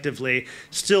collectively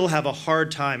still have a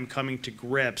hard time coming to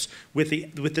grips with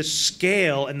the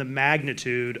scale and the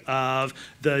magnitude of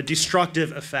the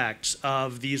destructive effects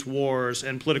of these wars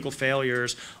and political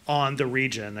failures on the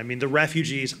region. I mean, the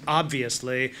refugees,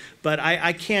 obviously, but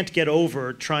I can't get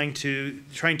over trying to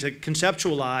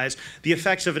conceptualize the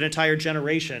effects of an entire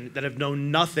generation that have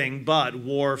known nothing but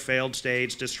war, failed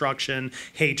states, destruction,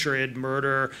 hatred,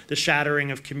 murder, the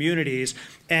shattering of communities.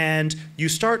 And you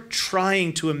start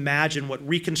trying to imagine what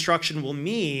reconstruction will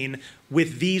mean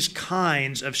with these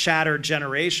kinds of shattered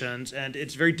generations, and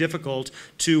it's very difficult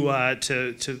to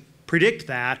predict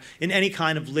that in any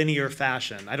kind of linear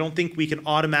fashion. I don't think we can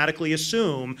automatically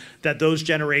assume that those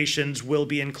generations will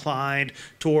be inclined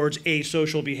towards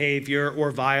asocial behavior or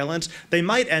violence. They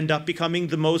might end up becoming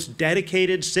the most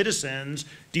dedicated citizens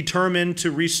determined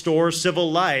to restore civil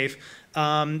life.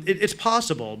 It's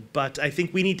possible, but I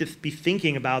think we need to be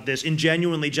thinking about this in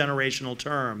genuinely generational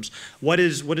terms. What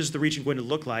is the region going to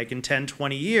look like in 10,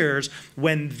 20 years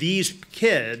when these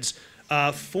kids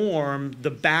form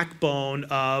the backbone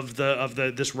of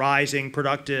this rising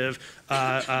productive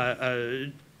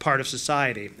part of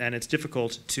society? And it's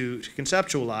difficult to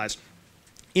conceptualize.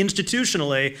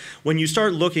 Institutionally, when you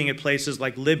start looking at places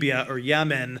like Libya or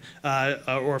Yemen,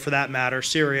 or for that matter,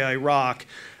 Syria, Iraq,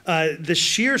 the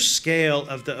sheer scale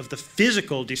of the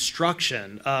physical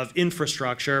destruction of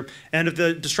infrastructure and of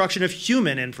the destruction of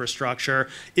human infrastructure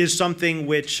is something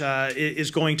which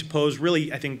is going to pose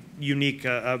really, I think, unique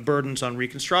burdens on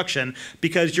reconstruction,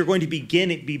 because you're going to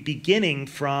be beginning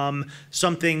from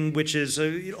something which is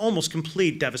almost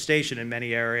complete devastation in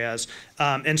many areas,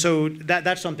 and so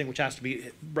that's something which has to be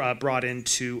brought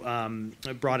into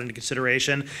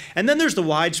consideration. And then there's the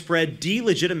widespread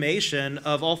delegitimation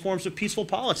of all forms of peaceful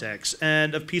politics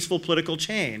and of peaceful political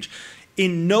change.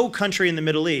 In no country in the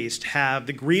Middle East have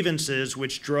the grievances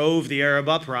which drove the Arab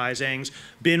uprisings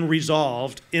been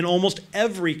resolved. In almost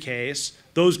every case,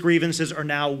 those grievances are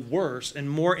now worse and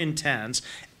more intense.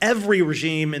 Every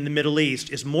regime in the Middle East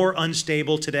is more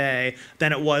unstable today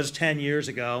than it was 10 years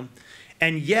ago.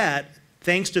 And yet,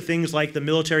 thanks to things like the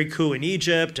military coup in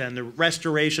Egypt and the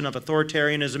restoration of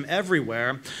authoritarianism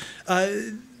everywhere,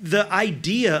 the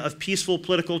idea of peaceful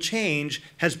political change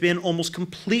has been almost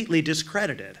completely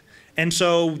discredited. And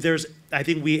so I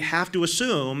think we have to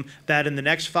assume that in the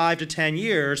next 5 to 10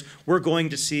 years, we're going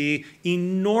to see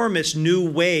enormous new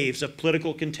waves of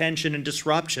political contention and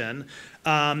disruption,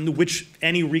 which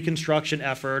any reconstruction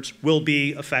efforts will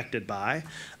be affected by.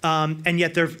 And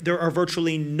yet there are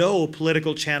virtually no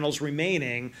political channels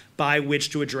remaining by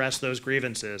which to address those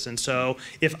grievances. And so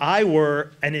if I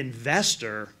were an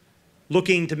investor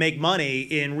looking to make money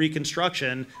in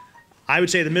reconstruction, I would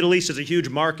say the Middle East is a huge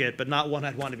market, but not one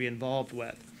I'd want to be involved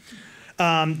with.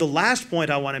 The last point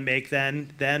I want to make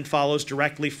then follows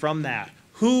directly from that.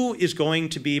 Who is going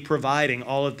to be providing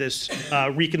all of this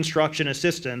reconstruction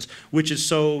assistance, which is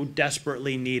so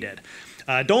desperately needed?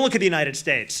 Don't look at the United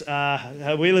States.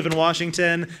 We live in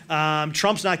Washington.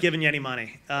 Trump's not giving you any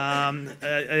money.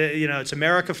 It's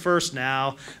America first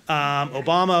now.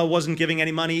 Obama wasn't giving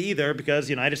any money either because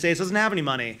the United States doesn't have any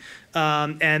money.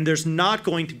 And there's not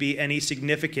going to be any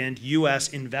significant U.S.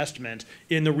 investment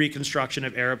in the reconstruction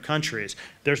of Arab countries.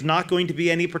 There's not going to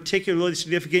be any particularly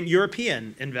significant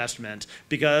European investment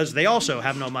because they also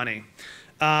have no money.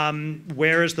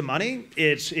 Where is the money?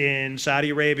 It's in Saudi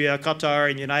Arabia,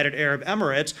 Qatar, and United Arab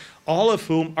Emirates, all of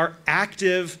whom are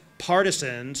active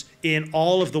partisans in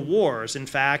all of the wars. In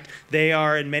fact, they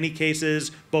are in many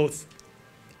cases both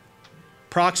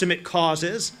proximate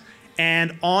causes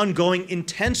and ongoing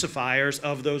intensifiers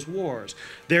of those wars.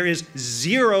 There is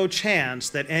zero chance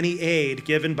that any aid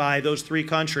given by those three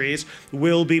countries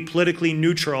will be politically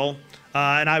neutral.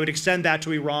 And I would extend that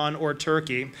to Iran or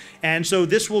Turkey. And so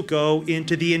this will go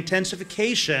into the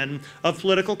intensification of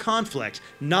political conflict,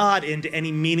 not into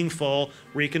any meaningful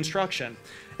reconstruction.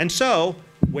 And so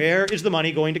where is the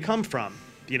money going to come from?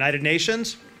 The United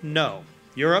Nations? No.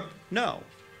 Europe? No.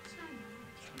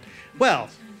 Well,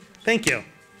 thank you.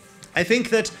 I think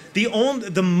that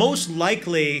the most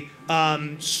likely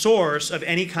source of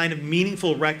any kind of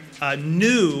meaningful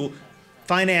new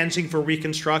financing for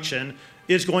reconstruction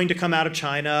is going to come out of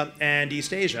China and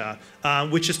East Asia,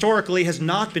 which historically has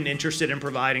not been interested in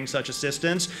providing such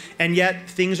assistance, and yet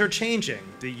things are changing.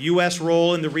 The U.S.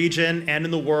 role in the region and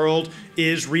in the world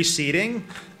is receding.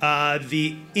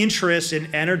 The interest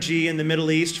in energy in the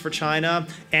Middle East for China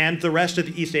and the rest of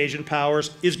the East Asian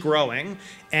powers is growing,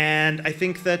 and I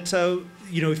think that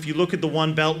if you look at the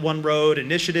One Belt, One Road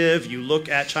initiative, you look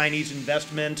at Chinese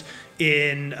investment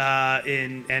in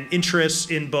and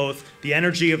interests in both the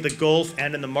energy of the Gulf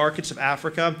and in the markets of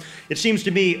Africa, it seems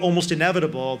to me almost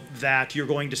inevitable that you're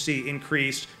going to see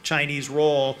increased Chinese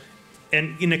role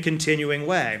and in a continuing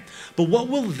way. But what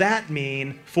will that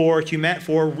mean for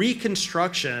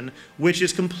reconstruction, which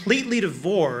is completely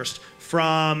divorced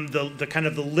from the kind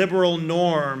of the liberal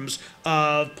norms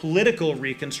of political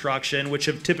reconstruction, which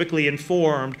have typically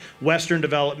informed Western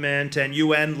development and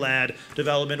UN-led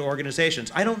development organizations?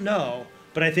 I don't know,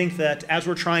 but I think that as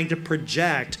we're trying to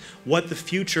project what the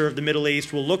future of the Middle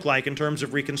East will look like in terms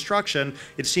of reconstruction,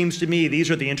 it seems to me these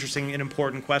are the interesting and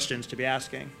important questions to be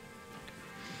asking.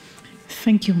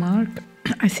 Thank you, Marc.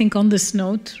 I think on this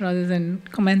note, rather than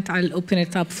comment, I'll open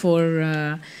it up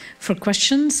for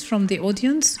questions from the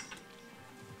audience.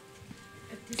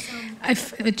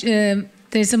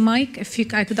 There's a mic.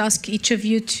 If I could ask each of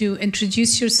you to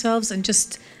introduce yourselves and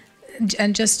just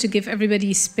to give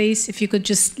everybody space, if you could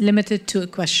just limit it to a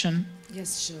question.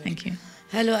 Yes, sure. Thank you.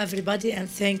 Hello, everybody, and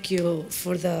thank you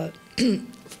for the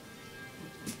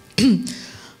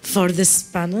for this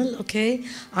panel. Okay,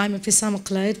 I'm Epissam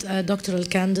Qlaid, a doctoral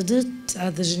candidate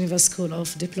at the Geneva School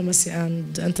of Diplomacy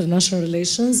and International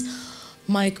Relations.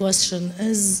 My question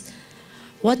is,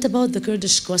 what about the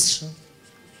Kurdish question?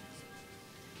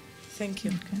 Thank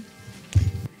you. Okay.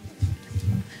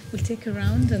 We'll take a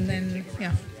round and then,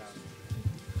 yeah.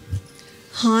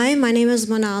 Hi, my name is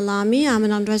Mana Alami. I'm a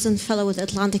non-resident fellow with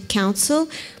Atlantic Council.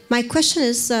 My question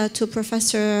is to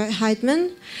Professor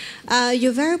Heydemann.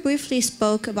 You very briefly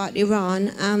spoke about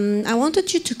Iran. I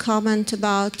wanted you to comment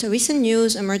about recent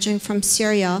news emerging from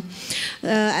Syria.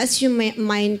 As you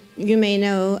may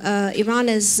know, Iran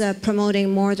is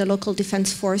promoting more the local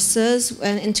defense forces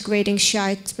and integrating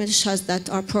Shiite militias that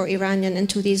are pro-Iranian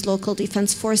into these local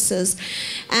defense forces.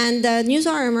 And news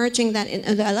are emerging that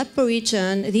in the Aleppo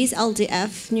region, these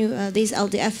LDF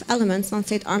elements,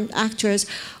 non-state armed actors,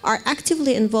 are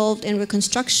actively involved in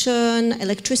reconstruction,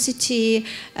 electricity,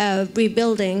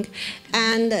 rebuilding,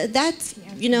 and that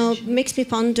makes me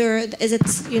ponder: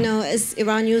 is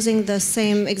Iran using the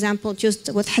same example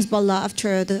used with Hezbollah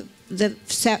after the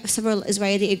several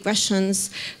Israeli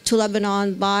aggressions to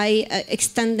Lebanon by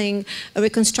extending a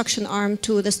reconstruction arm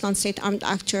to this non-state armed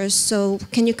actors? So,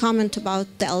 can you comment about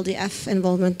the LDF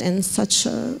involvement in such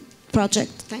a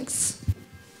project? Thanks.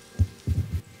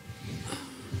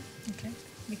 Okay,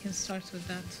 we can start with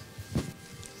that.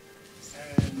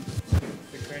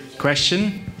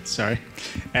 Question? Sorry.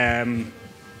 Where?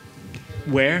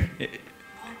 What I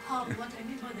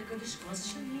mean by the Kurdish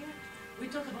question here, we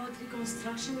talk about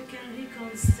reconstruction, we can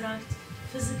reconstruct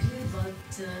physically, but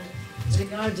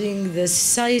regarding the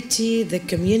society, the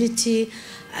community,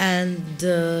 and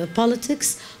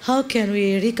politics, how can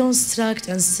we reconstruct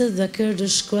and still the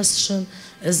Kurdish question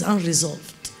is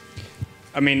unresolved?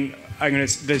 I mean,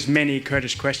 there's many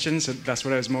Kurdish questions, so that's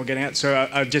what I was more getting at. So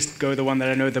I'll just go the one that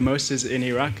I know the most is in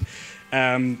Iraq.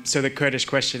 So the Kurdish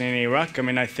question in Iraq,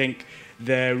 I think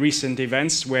the recent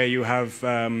events where you have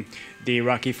the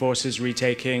Iraqi forces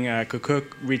retaking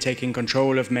Kirkuk, retaking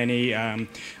control of many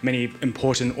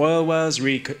important oil wells,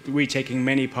 retaking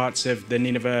many parts of the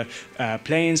Nineveh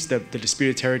plains, the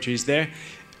disputed territories there.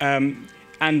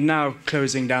 And now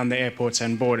closing down the airports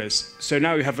and borders. So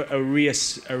now we have a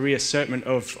reassertment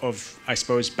of, I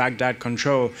suppose, Baghdad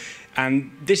control.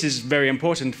 And this is very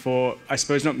important for, I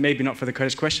suppose, maybe not for the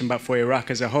Kurdish question, but for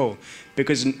Iraq as a whole.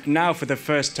 Because now, for the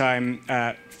first time,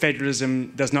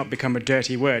 federalism does not become a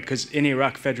dirty word, because in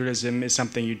Iraq, federalism is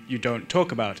something you don't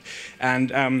talk about.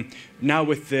 And now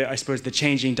with the, I suppose, the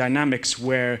changing dynamics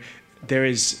where there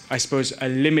is, I suppose, a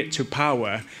limit to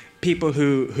power, people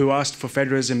who asked for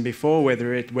federalism before,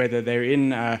 whether they're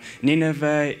in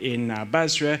Nineveh, in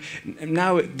Basra,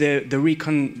 now the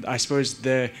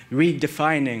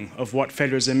redefining of what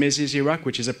federalism is Iraq,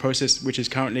 which is a process which is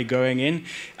currently going in,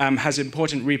 has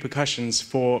important repercussions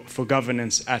for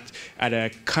governance at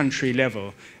a country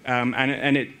level.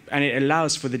 And it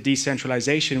allows for the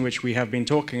decentralization which we have been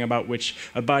talking about, which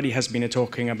Abadi has been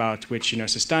talking about, which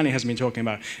Sistani has been talking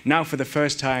about. Now, for the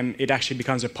first time, it actually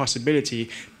becomes a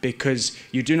possibility because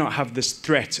you do not have this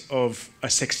threat of a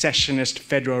successionist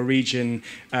federal region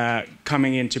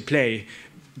coming into play,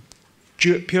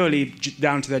 purely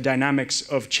down to the dynamics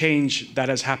of change that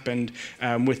has happened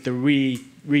with the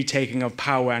retaking of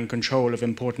power and control of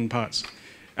important parts.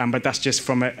 But that's just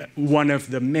from one of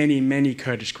the many, many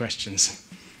Kurdish questions.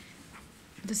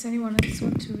 Does anyone else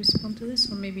want to respond to this,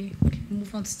 or maybe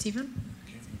move on to Stephen?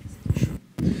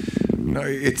 No,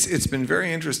 it's been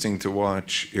very interesting to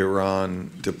watch Iran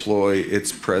deploy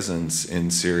its presence in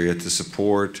Syria to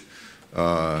support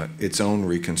its own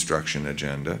reconstruction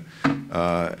agenda,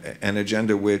 an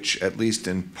agenda which, at least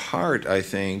in part, I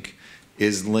think,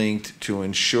 is linked to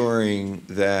ensuring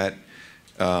that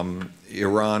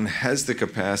Iran has the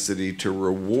capacity to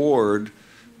reward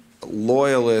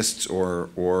loyalists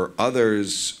or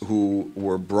others who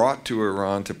were brought to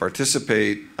Iran to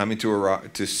participate,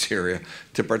 to Syria,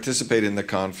 to participate in the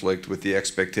conflict with the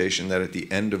expectation that at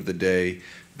the end of the day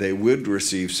they would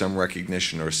receive some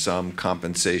recognition or some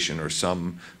compensation or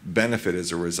some benefit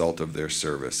as a result of their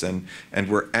service. And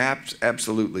we're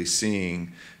absolutely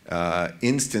seeing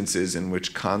instances in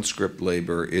which conscript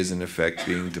labor is in effect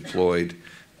being deployed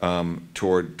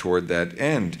toward that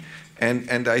end.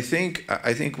 And I think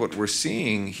what we're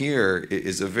seeing here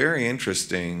is a very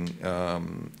interesting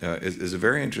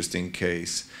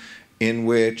case in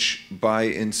which, by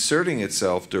inserting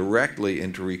itself directly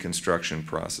into reconstruction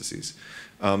processes,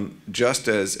 just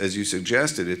as you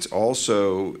suggested, it's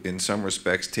also in some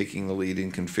respects taking the lead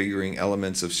in configuring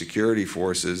elements of security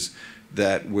forces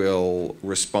that will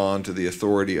respond to the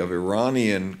authority of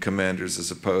Iranian commanders as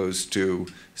opposed to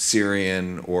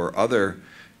Syrian or other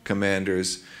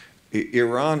commanders.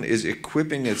 Iran is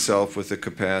equipping itself with the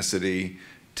capacity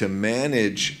to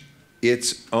manage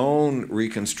its own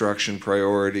reconstruction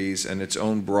priorities and its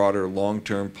own broader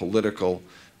long-term political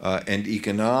and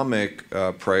economic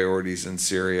priorities in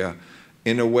Syria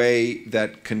in a way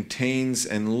that contains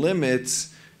and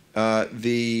limits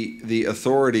the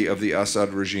authority of the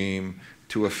Assad regime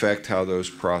to affect how those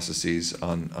processes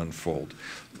unfold.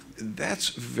 That's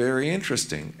very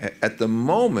interesting. At the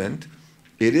moment,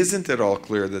 it isn't at all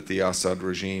clear that the Assad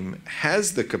regime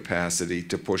has the capacity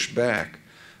to push back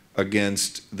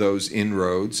against those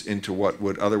inroads into what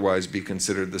would otherwise be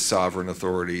considered the sovereign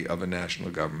authority of a national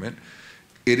government.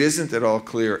 It isn't at all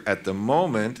clear at the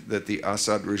moment that the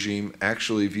Assad regime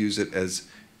actually views it as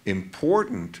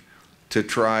important to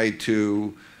try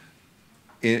to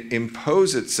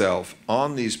impose itself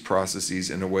on these processes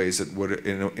in ways that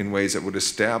would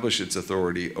establish its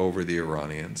authority over the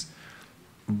Iranians.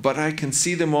 But I can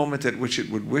see the moment at which it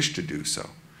would wish to do so.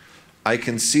 I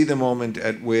can see the moment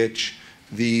at which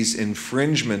these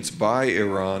infringements by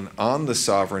Iran on the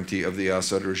sovereignty of the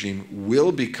Assad regime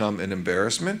will become an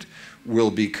embarrassment, will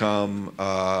become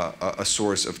a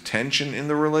source of tension in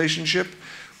the relationship,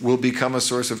 will become a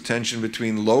source of tension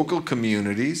between local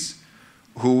communities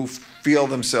who feel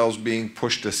themselves being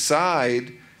pushed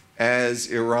aside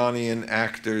as Iranian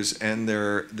actors and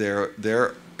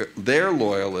their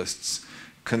loyalists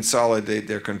consolidate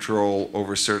their control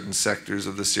over certain sectors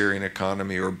of the Syrian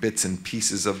economy or bits and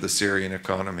pieces of the Syrian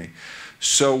economy.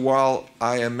 So while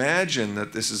I imagine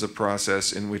that this is a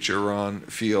process in which Iran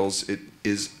feels it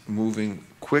is moving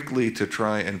quickly to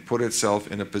try and put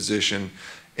itself in a position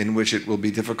in which it will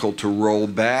be difficult to roll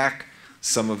back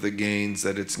some of the gains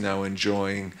that it's now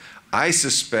enjoying, I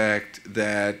suspect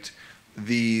that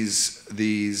these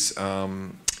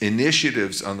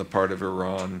initiatives on the part of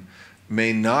Iran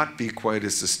may not be quite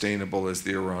as sustainable as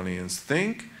the Iranians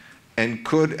think, and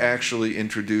could actually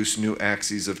introduce new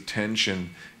axes of tension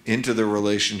into the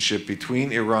relationship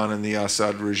between Iran and the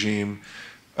Assad regime,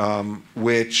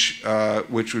 which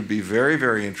would be very,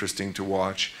 very interesting to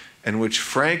watch, and which,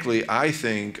 frankly, I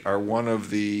think are one of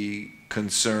the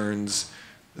concerns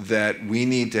that we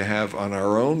need to have on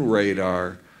our own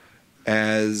radar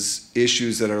as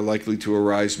issues that are likely to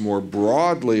arise more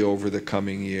broadly over the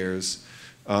coming years.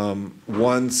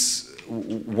 Once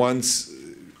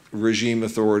regime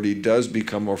authority does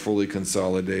become more fully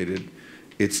consolidated,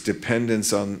 its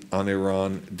dependence on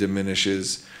Iran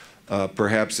diminishes.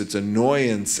 Perhaps its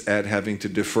annoyance at having to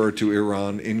defer to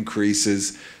Iran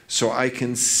increases. So I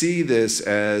can see this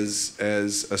as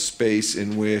a space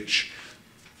in which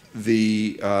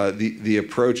the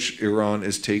approach Iran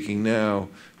is taking now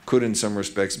could in some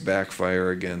respects backfire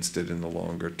against it in the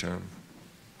longer term.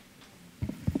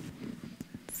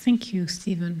 Thank you,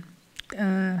 Stephen.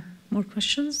 More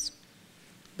questions?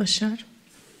 Bashar?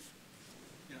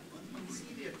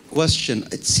 Question.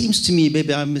 It seems to me,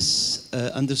 maybe I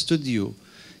misunderstood you,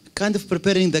 kind of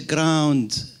preparing the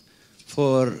ground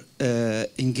for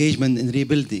engagement in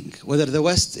rebuilding, whether the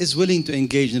West is willing to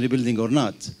engage in rebuilding or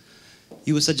not.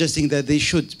 You were suggesting that they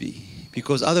should be,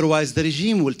 because otherwise the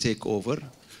regime will take over,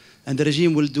 and the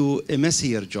regime will do a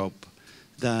messier job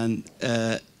than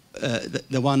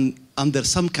the one under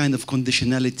some kind of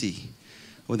conditionality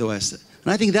with the West.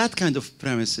 And I think that kind of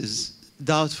premise is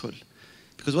doubtful.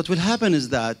 Because what will happen is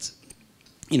that,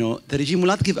 the regime will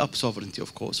not give up sovereignty,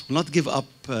 of course, will not give up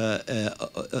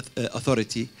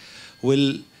authority.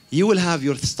 You will have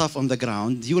your stuff on the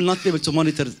ground. You will not be able to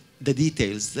monitor the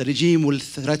details. The regime will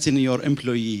threaten your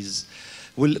employees,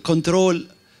 will control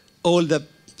all the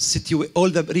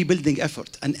rebuilding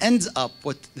effort, and ends up,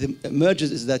 what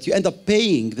emerges is that you end up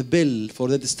paying the bill for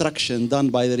the destruction done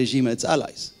by the regime and its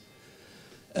allies.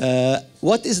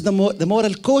 What is the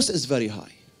moral cost is very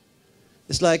high.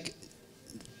 It's like,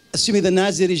 assuming the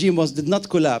Nazi regime did not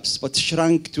collapse, but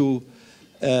shrunk to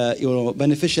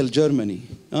beneficial Germany.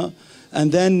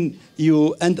 And then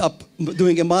you end up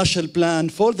doing a Marshall Plan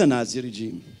for the Nazi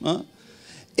regime,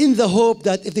 in the hope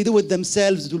that if they do it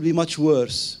themselves, it will be much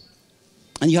worse.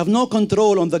 And you have no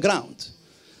control on the ground.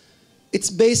 It's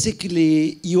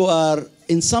basically, you are,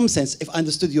 in some sense, if I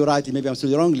understood you rightly, maybe I understood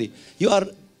you wrongly, you are,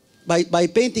 by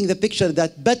painting the picture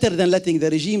that better than letting the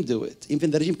regime do it,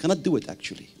 even the regime cannot do it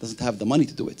actually, doesn't have the money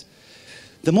to do it.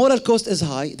 The moral cost is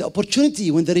high. The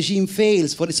opportunity when the regime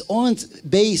fails for its own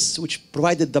base, which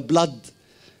provided the blood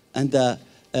and the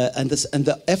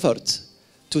effort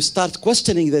to start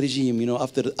questioning the regime,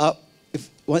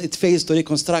 when it fails to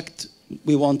reconstruct,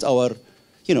 we want our,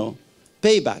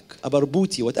 payback, our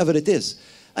booty, whatever it is.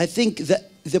 I think that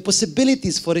the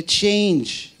possibilities for a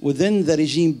change within the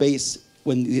regime base,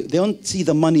 when they don't see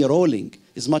the money rolling,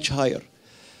 is much higher.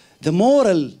 The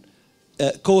moral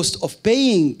cost of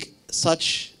paying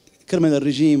such criminal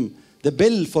regime the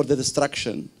bill for the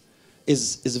destruction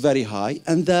is very high,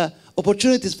 and the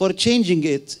opportunities for changing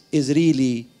it is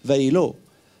really very low.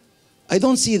 I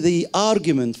don't see any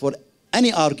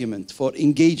argument for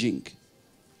engaging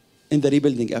in the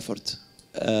rebuilding effort,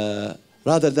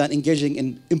 rather than engaging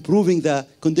in improving the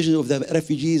conditions of the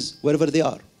refugees wherever they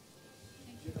are.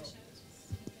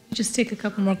 Just take a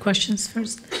couple more questions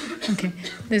first. Okay,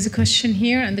 there's a question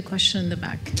here and the question in the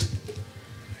back.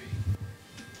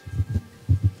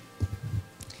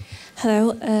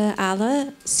 Hello,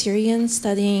 Ala, Syrian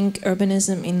studying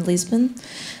urbanism in Lisbon.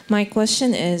 My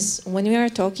question is, when we are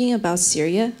talking about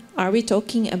Syria, are we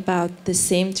talking about the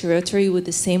same territory with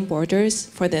the same borders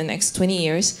for the next 20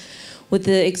 years, with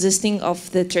the existing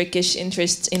of the Turkish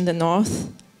interests in the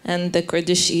north and the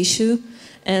Kurdish issue,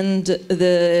 and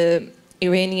the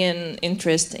Iranian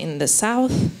interest in the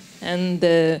south, and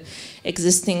the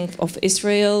existing of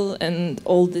Israel and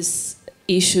all these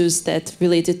issues that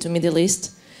related to Middle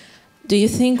East? Do you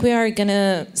think we are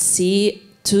gonna see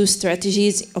two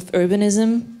strategies of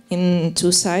urbanism in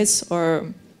two sides,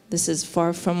 or this is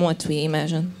far from what we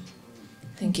imagine?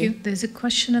 Thank you. There's a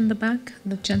question in the back,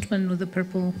 the gentleman with the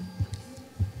purple.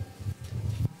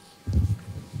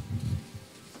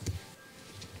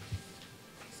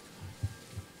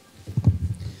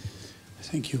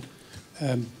 Thank you.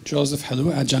 Joseph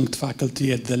Halou, adjunct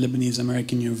faculty at the Lebanese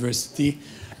American University.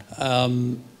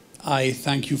 I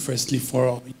thank you firstly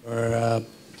for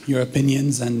your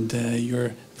opinions and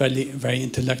your very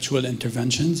intellectual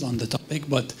interventions on the topic,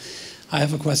 but I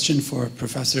have a question for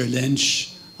Professor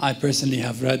Lynch. I personally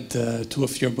have read two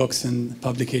of your books and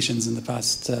publications in the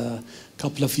past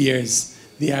couple of years,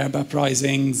 The Arab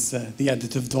Uprisings, the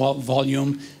edited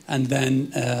volume, and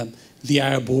then The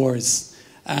Arab Wars.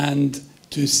 And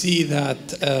to see that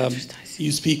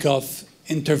you speak of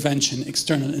intervention,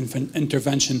 external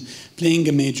intervention, playing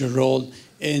a major role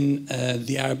in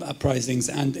the Arab uprisings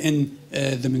and in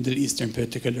the Middle East in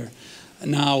particular.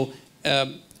 Now,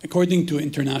 according to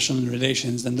international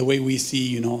relations and the way we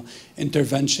see,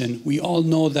 intervention, we all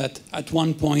know that at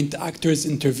one point actors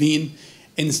intervene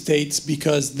in states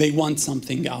because they want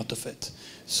something out of it.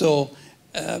 So,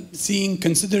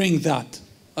 considering that,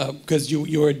 because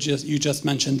you just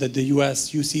mentioned that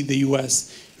you see the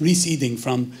U.S. receding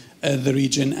from the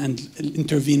region and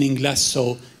intervening less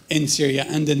so in Syria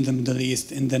and in the Middle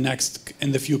East in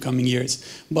the few coming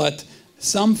years. But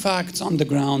some facts on the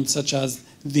ground, such as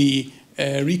the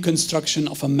reconstruction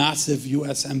of a massive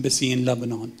U.S. embassy in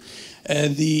Lebanon,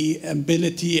 the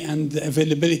ability and the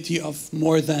availability of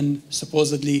more than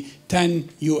supposedly 10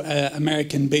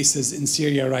 American bases in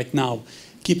Syria right now,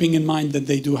 keeping in mind that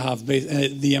they do have,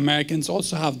 the Americans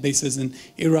also have bases in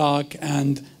Iraq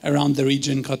and around the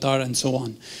region, Qatar and so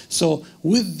on. So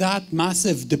with that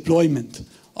massive deployment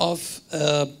of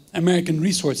American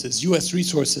resources, US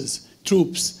resources,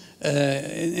 troops,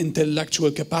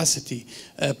 intellectual capacity,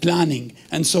 planning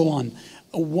and so on,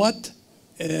 what,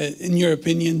 in your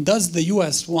opinion, does the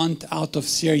US want out of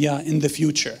Syria in the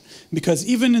future? Because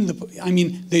even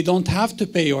they don't have to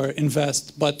pay or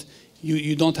invest, but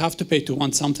you don't have to pay to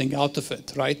want something out of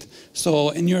it, right? So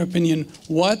in your opinion,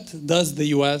 what does the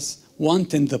US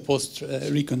want in the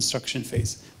post-reconstruction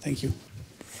phase? Thank you.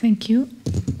 Thank you.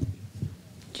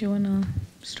 Do you want to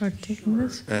start taking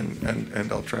this?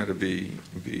 And I'll try to be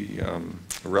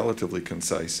relatively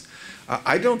concise.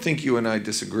 I don't think you and I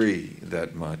disagree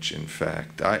that much, in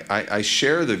fact. I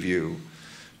share the view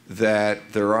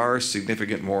that there are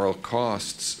significant moral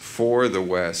costs for the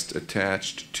West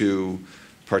attached to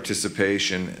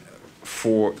participation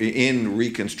in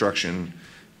reconstruction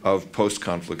of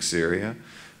post-conflict Syria.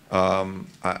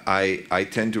 I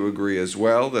tend to agree as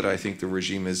well that I think the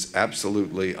regime is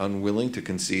absolutely unwilling to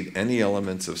concede any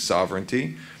elements of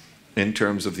sovereignty in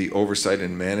terms of the oversight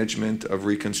and management of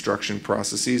reconstruction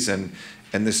processes, and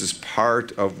this is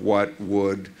part of what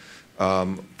would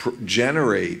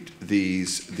generate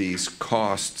these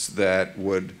costs that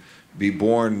would be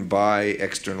borne by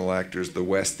external actors, the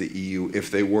West, the EU, if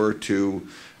they were to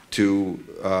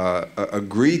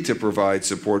agree to provide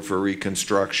support for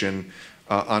reconstruction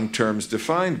on terms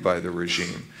defined by the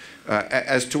regime.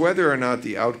 As to whether or not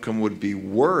the outcome would be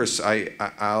worse,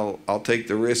 I'll take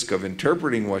the risk of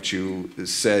interpreting what you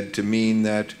said to mean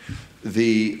that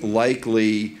the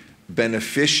likely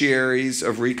beneficiaries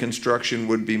of reconstruction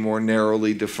would be more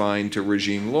narrowly defined to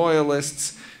regime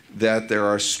loyalists, that there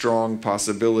are strong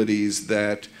possibilities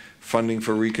that funding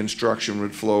for reconstruction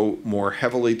would flow more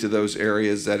heavily to those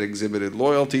areas that exhibited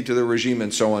loyalty to the regime,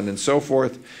 and so on and so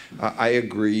forth. I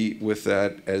agree with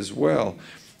that as well.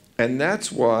 And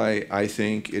that's why I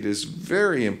think it is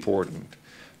very important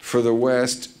for the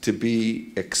West to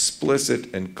be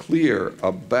explicit and clear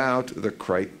about the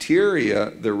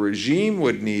criteria the regime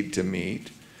would need to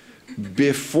meet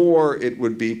before it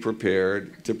would be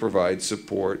prepared to provide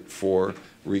support for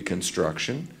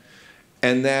reconstruction.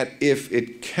 and that if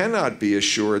it cannot be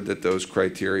assured that those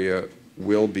criteria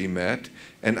will be met,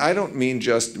 and I don't mean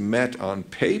just met on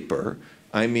paper,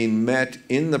 I mean met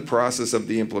in the process of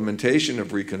the implementation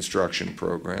of reconstruction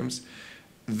programs,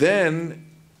 then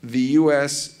the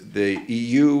US, the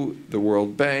EU, the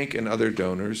World Bank, and other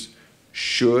donors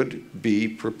should be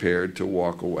prepared to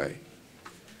walk away.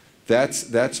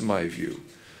 That's my view.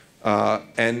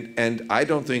 And I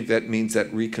don't think that means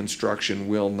that reconstruction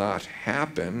will not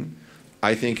happen.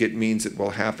 I think it means it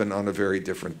will happen on a very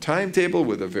different timetable,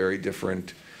 with a very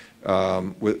different,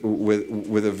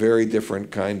 with a very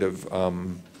different kind of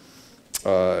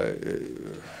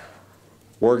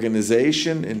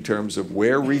organization in terms of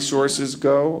where resources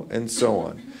go and so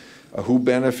on, who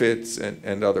benefits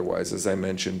and otherwise, as I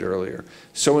mentioned earlier.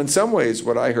 So in some ways,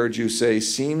 what I heard you say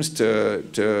seems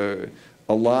to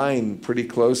align pretty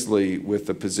closely with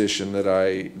the position that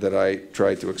I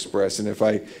tried to express. And if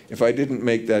I didn't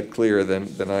make that clear,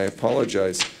 then I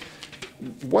apologize.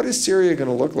 What is Syria going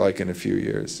to look like in a few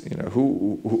years? You know,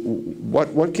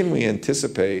 what can we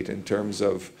anticipate in terms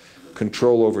of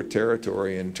control over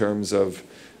territory, in terms of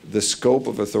the scope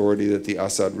of authority that the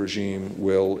Assad regime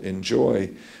will enjoy?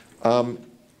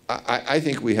 I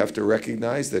think we have to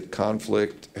recognize that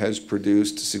conflict has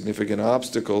produced significant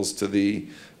obstacles to the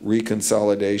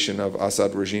reconsolidation of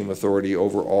Assad regime authority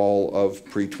over all of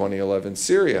pre-2011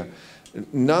 Syria.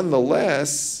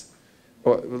 Nonetheless,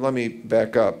 well, let me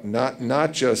back up,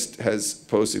 not just has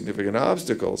posed significant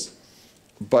obstacles,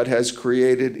 but has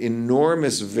created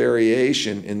enormous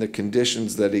variation in the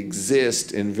conditions that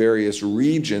exist in various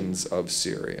regions of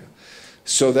Syria,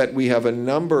 so that we have a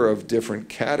number of different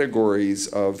categories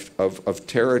of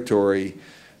territory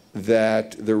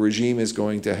that the regime is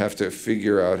going to have to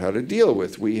figure out how to deal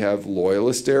with. We have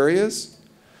loyalist areas.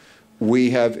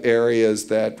 We have areas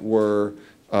that were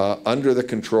under the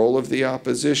control of the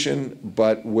opposition,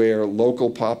 but where local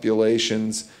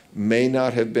populations may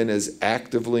not have been as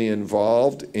actively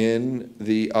involved in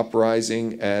the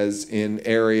uprising as in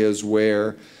areas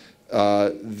where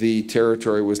the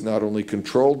territory was not only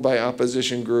controlled by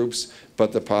opposition groups,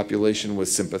 but the population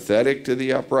was sympathetic to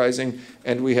the uprising.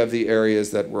 And we have the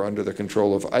areas that were under the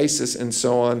control of ISIS and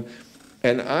so on.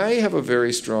 And I have a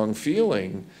very strong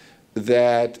feeling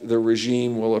that the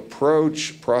regime will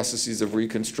approach processes of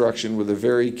reconstruction with a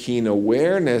very keen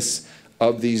awareness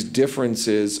of these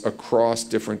differences across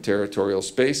different territorial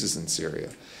spaces in Syria,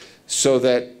 so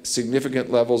that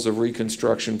significant levels of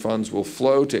reconstruction funds will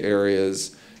flow to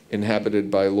areas inhabited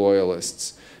by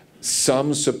loyalists.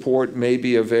 Some support may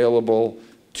be available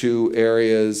to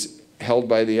areas held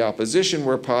by the opposition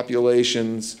where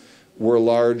populations were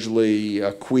largely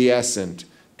quiescent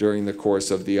during the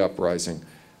course of the uprising.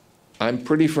 I'm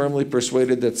pretty firmly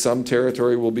persuaded that some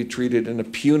territory will be treated in a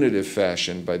punitive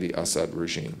fashion by the Assad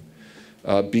regime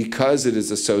because it is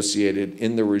associated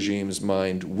in the regime's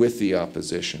mind with the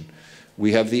opposition.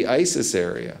 We have the ISIS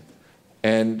area,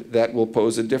 and that will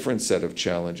pose a different set of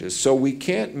challenges. So we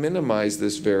can't minimize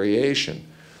this variation.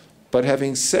 But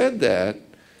having said that,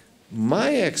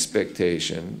 my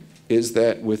expectation is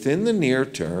that within the near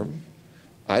term,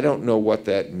 I don't know what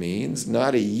that means,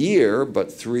 not a year,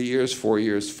 but 3 years, 4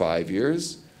 years, 5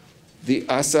 years, the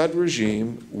Assad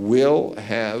regime will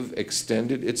have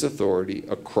extended its authority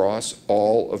across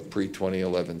all of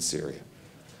pre-2011 Syria,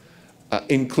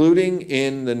 including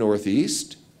in the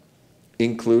northeast,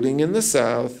 including in the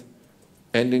south,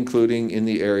 and including in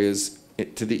the areas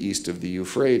to the east of the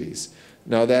Euphrates.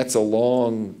 Now that's a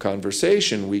long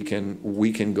conversation. We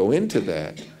can go into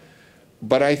that,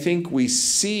 but I think we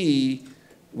see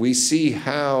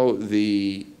how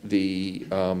the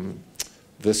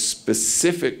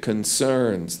specific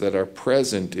concerns that are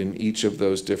present in each of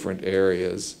those different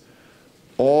areas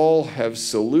all have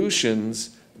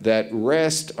solutions that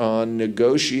rest on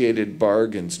negotiated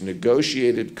bargains,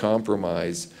 negotiated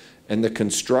compromise, and the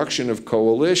construction of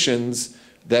coalitions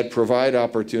that provide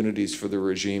opportunities for the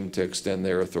regime to extend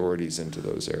their authorities into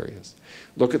those areas.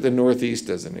 Look at the Northeast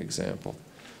as an example.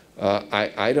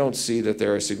 I don't see that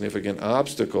there are significant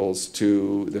obstacles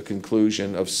to the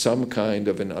conclusion of some kind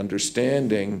of an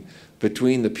understanding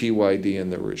between the PYD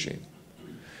and the regime.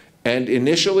 And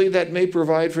initially, that may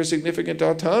provide for significant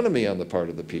autonomy on the part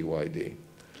of the PYD.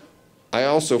 I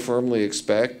also firmly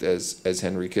expect, as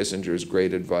Henry Kissinger's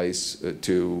great advice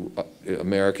to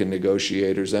American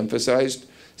negotiators emphasized,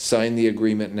 sign the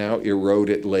agreement now, erode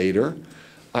it later.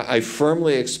 I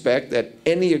firmly expect that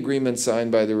any agreement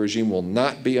signed by the regime will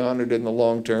not be honored in the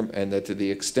long term, and that to the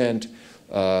extent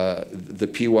the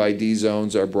PYD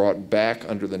zones are brought back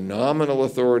under the nominal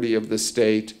authority of the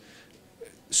state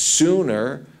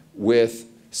sooner with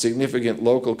significant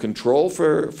local control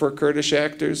for Kurdish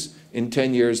actors. In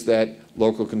 10 years, that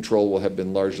local control will have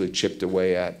been largely chipped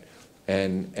away at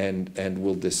and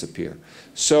will disappear.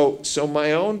 So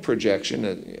my own projection,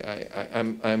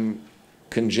 I'm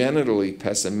congenitally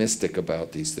pessimistic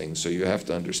about these things, so you have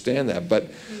to understand that.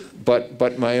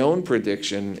 But my own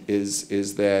prediction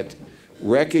is that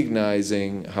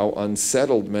recognizing how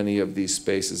unsettled many of these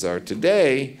spaces are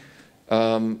today,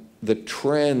 the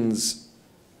trends,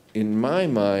 in my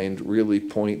mind, really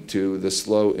point to the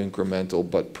slow, incremental,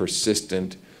 but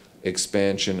persistent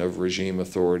expansion of regime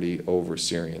authority over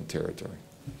Syrian territory.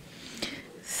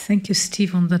 Thank you,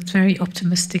 Steve, on that very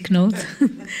optimistic note.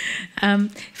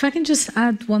 If I can just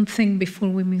add one thing before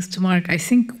we move to Marc, I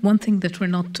think one thing that we're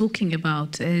not talking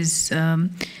about is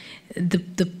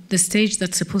the stage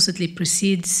that supposedly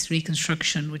precedes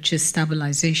reconstruction, which is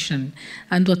stabilization.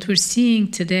 And what we're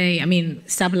seeing today, I mean,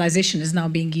 stabilization is now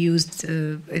being used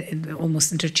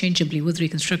almost interchangeably with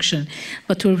reconstruction.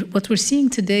 But what we're seeing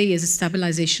today is a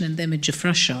stabilization in the image of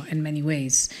Russia in many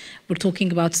ways. We're talking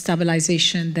about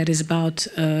stabilization that is about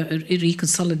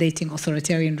reconsolidating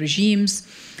authoritarian regimes,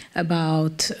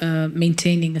 about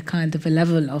maintaining a kind of a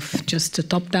level of just a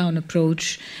top-down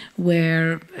approach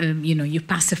where you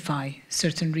pacify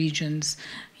certain regions,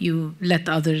 you let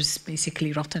others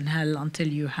basically rot in hell until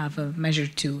you have a measure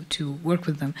to work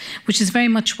with them, which is very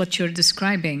much what you're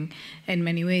describing in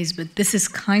many ways. But this is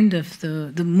kind of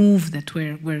the move that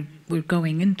we're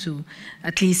going into,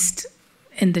 at least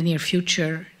in the near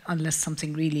future, unless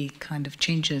something really kind of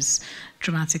changes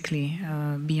dramatically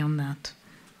beyond that.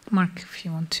 Marc, if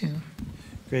you want to.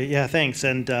 Great, yeah, thanks,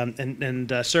 and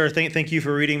sir, thank you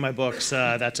for reading my books.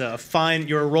 That's a fine.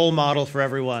 You're a role model for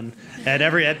everyone, that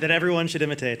everyone should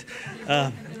imitate.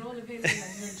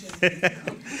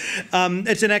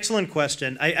 It's an excellent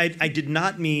question. I did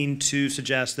not mean to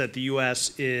suggest that the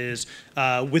U.S. is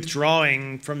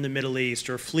withdrawing from the Middle East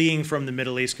or fleeing from the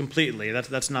Middle East completely.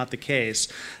 That's not the case.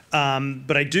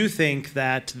 But I do think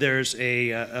that there's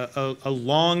a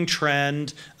long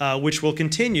trend, which will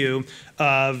continue,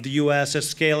 of the U.S. as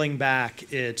scaling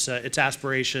back its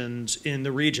aspirations in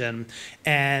the region.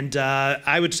 And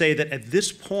I would say that at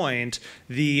this point,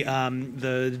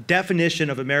 the definition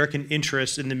of American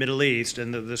interests in the Middle East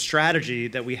and the strategy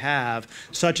that we have,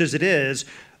 such as it is,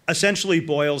 essentially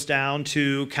boils down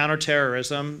to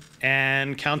counterterrorism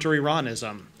and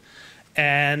counter-Iranism.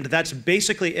 And that's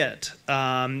basically it.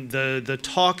 The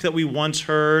talk that we once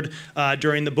heard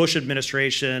during the Bush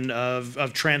administration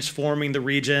of transforming the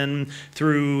region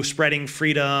through spreading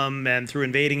freedom and through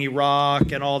invading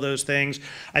Iraq and all those things,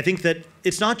 I think that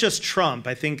it's not just Trump.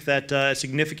 I think that a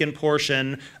significant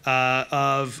portion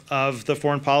of the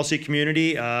foreign policy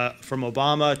community, from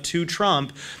Obama to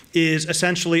Trump, is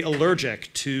essentially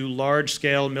allergic to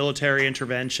large-scale military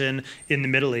intervention in the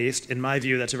Middle East. In my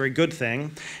view, that's a very good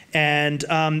thing. And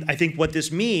I think what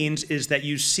this means is that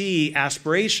you see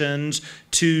aspirations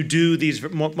to do these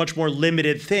much more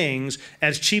limited things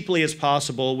as cheaply as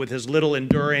possible with as little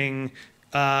enduring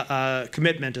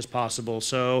commitment as possible.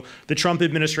 So the Trump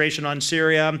administration on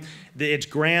Syria, its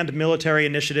grand military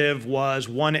initiative was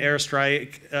one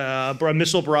airstrike, a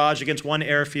missile barrage against one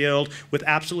airfield with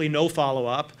absolutely no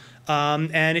follow-up.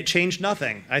 And it changed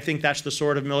nothing. I think that's the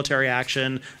sort of military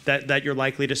action that you're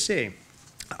likely to see.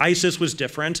 ISIS was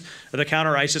different. The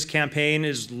counter-ISIS campaign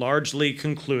is largely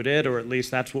concluded, or at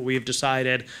least that's what we've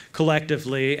decided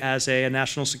collectively as a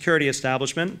national security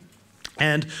establishment.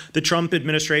 And the Trump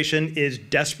administration is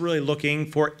desperately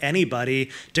looking for anybody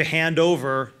to hand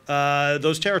over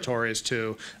those territories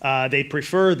to. They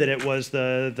prefer that it was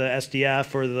the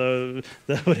SDF or the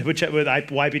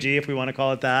YPG, if we want to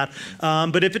call it that.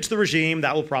 But if it's the regime,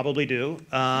 that will probably do.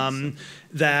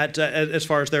 That, as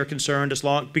far as they're concerned,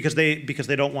 because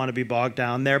they don't want to be bogged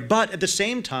down there. But at the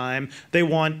same time, they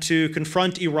want to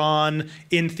confront Iran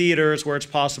in theaters where it's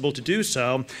possible to do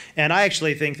so. And I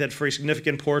actually think that for a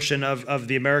significant portion of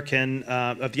the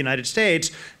United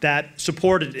States that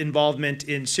supported involvement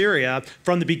in Syria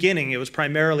from the beginning, it was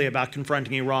primarily about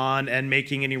confronting Iran and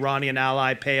making an Iranian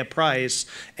ally pay a price.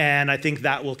 And I think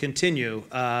that will continue.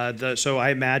 So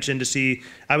I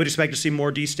would expect to see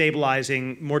more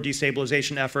destabilization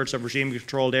efforts of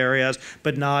regime-controlled areas,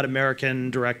 but not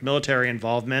American direct military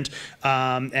involvement.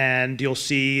 And you'll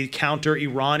see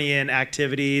counter-Iranian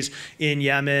activities in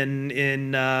Yemen,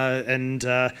 and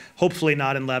hopefully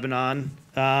not in Lebanon.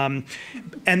 And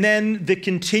then the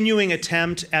continuing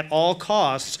attempt at all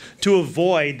costs to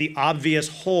avoid the obvious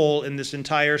hole in this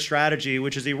entire strategy,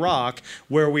 which is Iraq,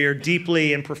 where we are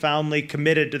deeply and profoundly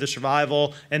committed to the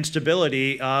survival and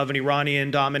stability of an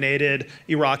Iranian-dominated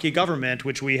Iraqi government,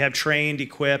 which we have trained,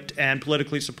 equipped, and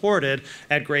politically supported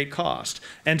at great cost.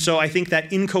 And so I think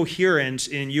that incoherence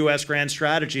in U.S. grand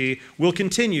strategy will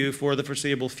continue for the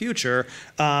foreseeable future,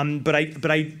 but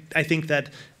I think that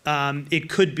it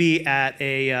could be at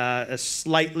a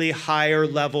slightly higher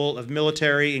level of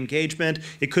military engagement.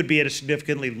 It could be at a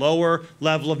significantly lower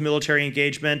level of military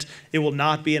engagement. It will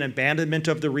not be an abandonment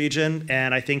of the region,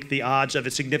 and I think the odds of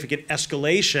a significant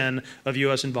escalation of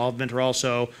U.S. involvement are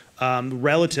also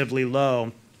relatively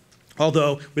low.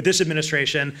 Although with this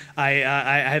administration, I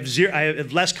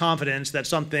have less confidence that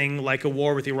something like a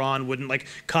war with Iran wouldn't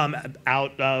come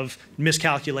out of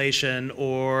miscalculation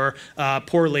or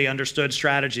poorly understood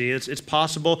strategy. It's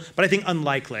possible, but I think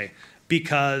unlikely,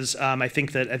 because I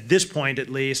think that at this point, at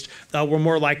least, we're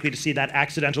more likely to see that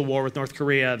accidental war with North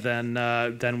Korea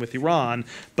than with Iran.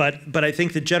 But I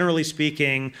think that generally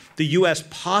speaking, the U.S.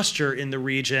 posture in the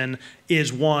region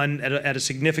is one at a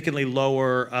significantly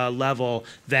lower level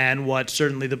than what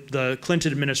certainly the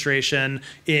Clinton administration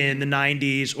in the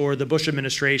 90s or the Bush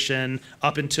administration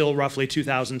up until roughly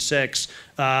 2006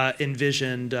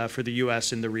 envisioned for the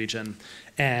U.S. in the region.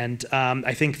 And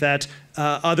I think that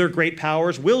other great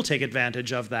powers will take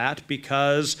advantage of that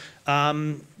because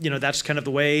that's kind of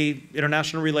the way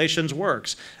international relations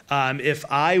works. If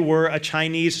I were a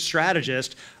Chinese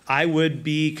strategist, I would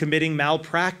be committing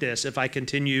malpractice if I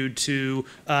continued to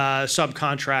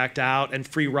subcontract out and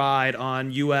free ride on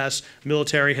U.S.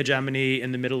 military hegemony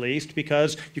in the Middle East,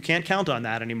 because you can't count on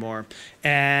that anymore.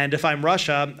 And if I'm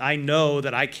Russia, I know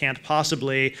that I can't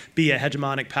possibly be a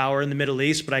hegemonic power in the Middle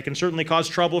East, but I can certainly cause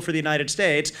trouble for the United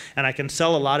States, and I can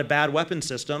sell a lot of bad weapon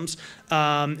systems,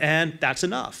 and that's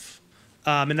enough.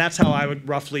 And that's how I would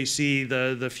roughly see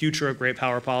the future of great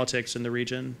power politics in the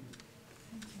region.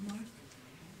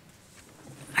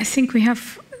 I think we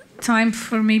have time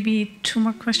for maybe 2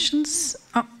 more questions.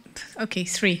 Oh, okay,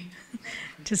 3.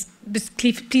 Just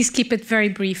please keep it very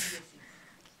brief.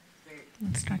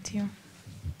 Let's start here.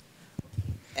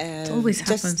 It always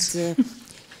happens.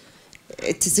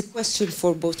 It is a question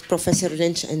for both Professor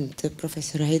Lynch and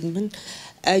Professor Heydemann.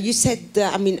 You said,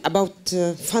 about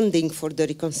funding for the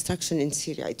reconstruction in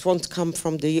Syria. It won't come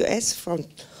from the US,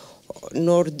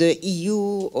 nor the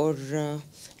EU, or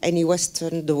any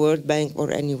Western, the World Bank, or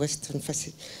any Western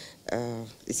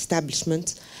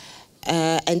establishment.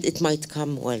 And it might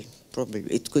come, well, probably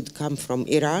it could come from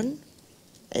Iran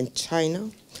and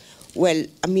China. Well,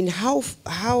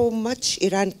 how much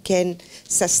Iran can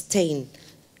sustain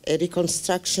a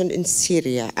reconstruction in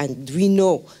Syria? And we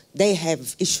know they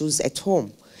have issues at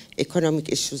home, economic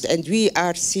issues, and we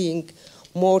are seeing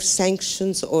more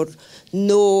sanctions or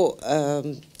more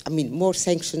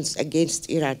sanctions against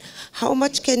Iran. How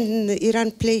much can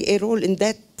Iran play a role in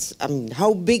that?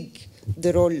 How big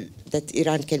the role that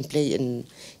Iran can play in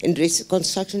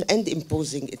reconstruction and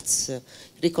imposing its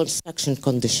reconstruction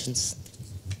conditions?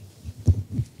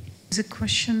 Is a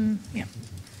question, yeah.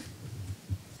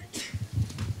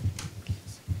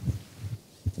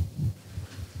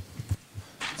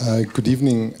 Good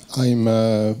evening. I'm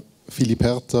Philippe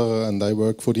Herter, and I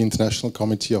work for the International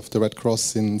Committee of the Red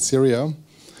Cross in Syria.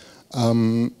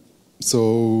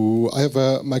 So I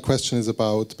have my question is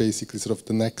about basically sort of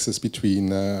the nexus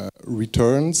between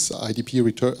returns,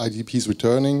 IDPs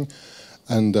returning,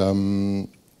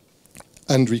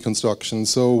 and reconstruction.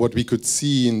 So what we could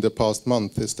see in the past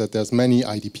month is that there's many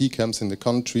IDP camps in the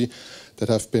country that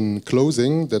have been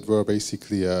closing, that were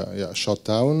basically shut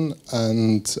down,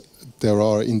 and there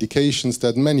are indications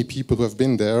that many people who have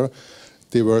been there,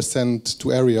 they were sent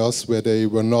to areas where they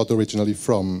were not originally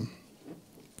from.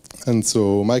 And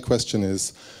so my question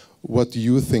is, what do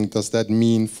you think does that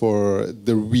mean for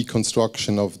the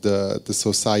reconstruction of the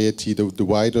society, the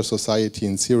wider society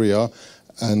in Syria,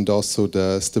 and also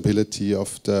the stability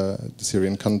of the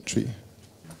Syrian country?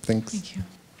 Thanks. Thank you.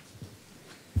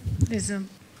 There's a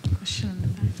question in the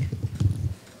back.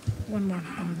 One more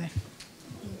over there.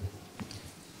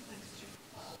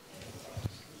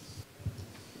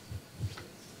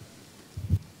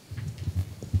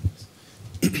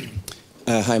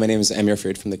 Hi, my name is Amir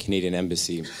Farid from the Canadian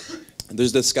Embassy.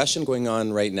 There's discussion going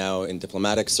on right now in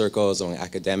diplomatic circles, among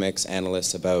academics,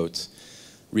 analysts, about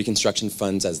reconstruction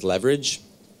funds as leverage.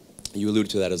 You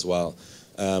alluded to that as well,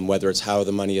 whether it's how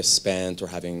the money is spent or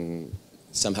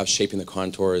somehow shaping the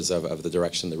contours of the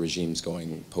direction the regime's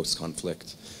going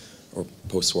post-conflict, or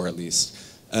post-war at least.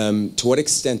 To what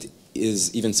extent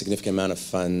is even significant amount of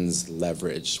funds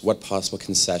leveraged? What possible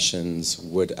concessions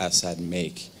would Assad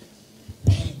make?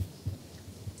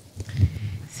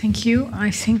 Thank you.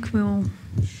 I think we'll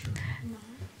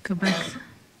go back.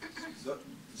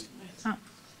 Oh.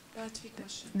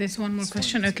 There's one more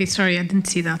question. Okay, sorry, I didn't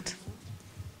see that.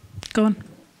 Go on.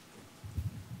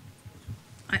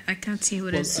 I can't see who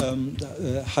it is.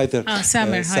 Hi there.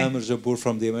 Samer, hi. Samer Jabour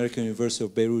from the American University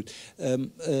of Beirut.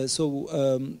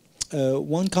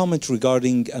 One comment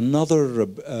regarding another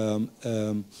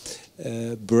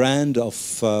brand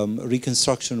of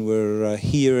reconstruction we're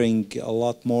hearing a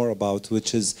lot more about,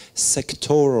 which is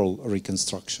sectoral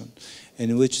reconstruction,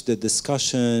 in which the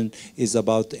discussion is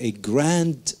about a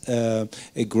grand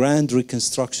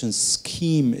reconstruction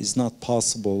scheme is not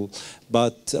possible.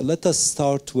 But let us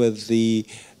start with the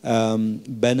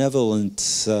benevolent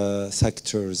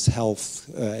sectors, health,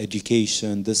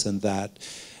 education, this and that.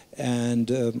 And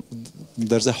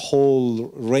there's a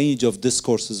whole range of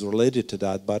discourses related to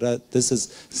that, but this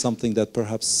is something that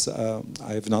perhaps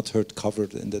I have not heard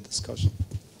covered in the discussion.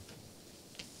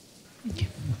 Okay.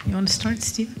 You want to start,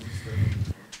 Steve?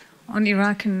 On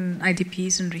Iraq and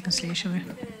IDPs and reconciliation?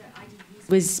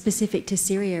 Was specific to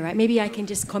Syria, right? Maybe I can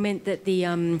just comment that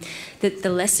the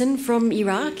lesson from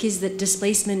Iraq is that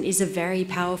displacement is a very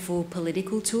powerful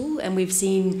political tool, and we've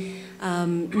seen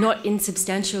not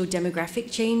insubstantial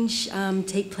demographic change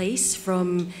take place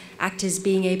from actors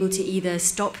being able to either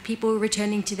stop people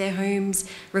returning to their homes,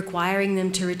 requiring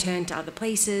them to return to other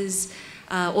places,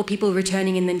 or people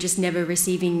returning and then just never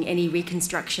receiving any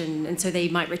reconstruction, and so they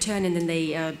might return and then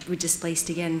they were displaced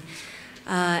again.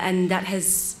 And that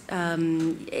has,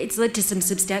 it's led to some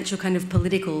substantial kind of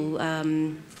political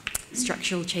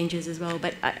structural changes as well.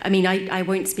 But I mean, I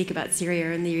won't speak about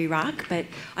Syria and the Iraq, but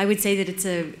I would say that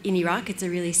in Iraq, it's a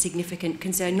really significant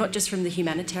concern, not just from the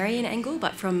humanitarian angle,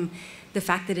 but from the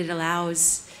fact that it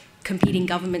allows competing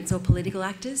governments or political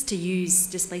actors to use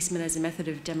displacement as a method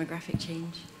of demographic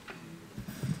change.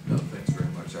 No, thanks very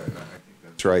much. I think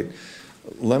that's right.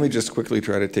 Let me just quickly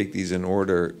try to take these in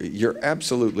order. You're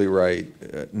absolutely right.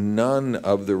 None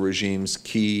of the regime's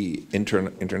key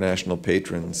international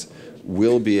patrons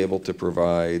will be able to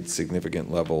provide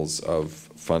significant levels of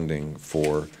funding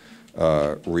for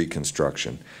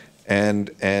reconstruction. And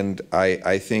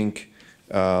I think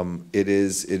it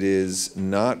is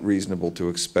not reasonable to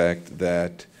expect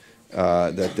that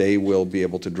they will be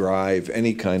able to drive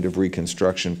any kind of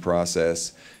reconstruction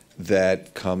process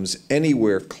that comes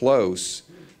anywhere close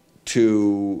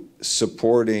to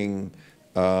supporting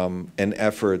an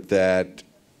effort that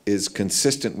is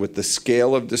consistent with the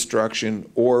scale of destruction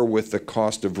or with the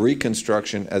cost of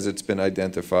reconstruction as it's been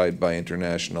identified by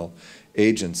international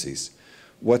agencies.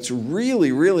 What's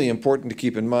really, really important to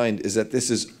keep in mind is that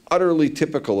this is utterly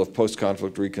typical of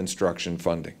post-conflict reconstruction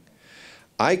funding.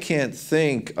 I can't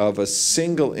think of a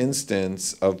single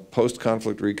instance of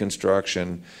post-conflict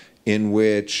reconstruction in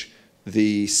which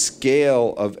the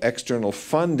scale of external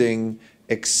funding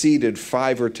exceeded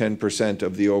 5 or 10%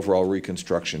 of the overall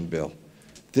reconstruction bill.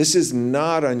 This is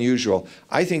not unusual.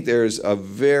 I think there's a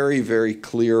very, very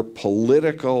clear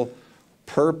political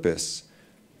purpose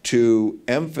to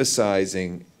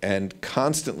emphasizing and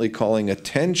constantly calling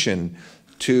attention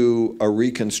to a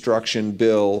reconstruction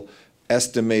bill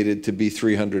estimated to be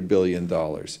 $300 billion.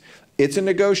 It's a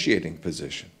negotiating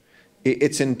position.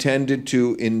 It's intended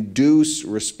to induce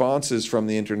responses from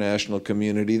the international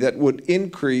community that would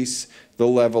increase the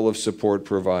level of support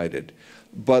provided.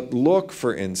 But look,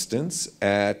 for instance,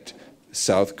 at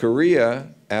South Korea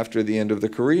after the end of the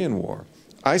Korean War.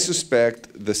 I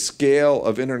suspect the scale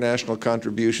of international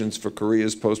contributions for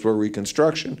Korea's post-war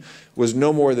reconstruction was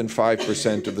no more than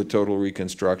 5% of the total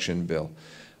reconstruction bill.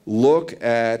 Look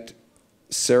at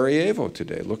Sarajevo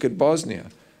today. Look at Bosnia.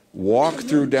 Walk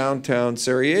through downtown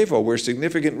Sarajevo, where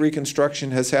significant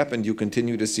reconstruction has happened. You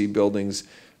continue to see buildings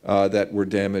that were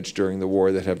damaged during the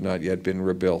war that have not yet been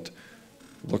rebuilt.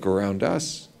 Look around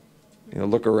us.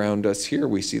 Look around us here.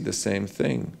 We see the same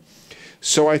thing.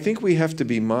 So I think we have to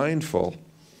be mindful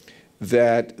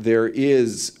that there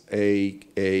is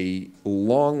a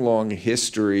long, long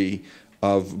history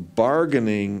of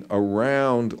bargaining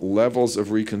around levels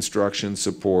of reconstruction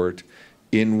support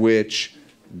in which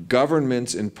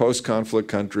governments in post-conflict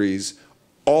countries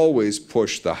always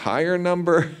push the higher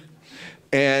number,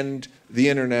 and the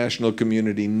international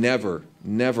community never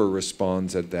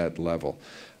responds at that level.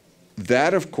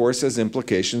 That, of course, has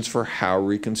implications for how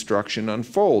reconstruction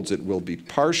unfolds. It will be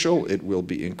partial, it will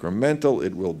be incremental,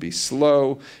 it will be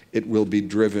slow, it will be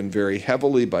driven very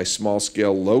heavily by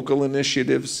small-scale local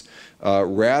initiatives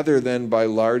rather than by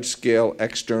large-scale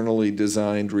externally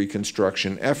designed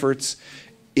reconstruction efforts.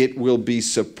 It will be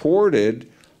supported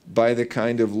by the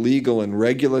kind of legal and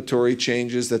regulatory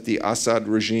changes that the Assad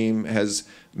regime has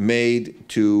made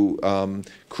to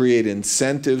create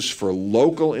incentives for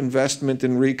local investment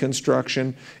in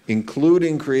reconstruction,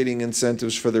 including creating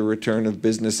incentives for the return of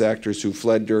business actors who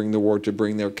fled during the war to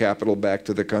bring their capital back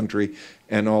to the country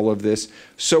and all of this.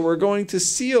 So we're going to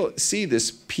see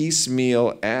this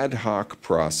piecemeal ad hoc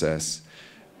process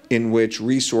in which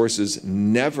resources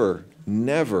never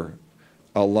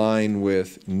align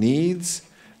with needs.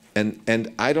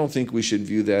 And I don't think we should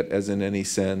view that as in any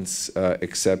sense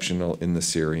exceptional in the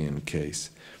Syrian case.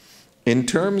 In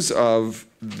terms of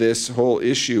this whole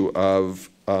issue of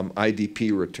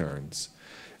IDP returns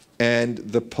and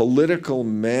the political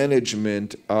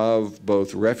management of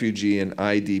both refugee and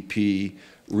IDP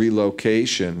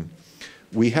relocation,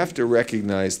 we have to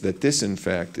recognize that this, in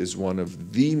fact, is one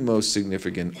of the most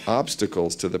significant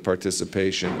obstacles to the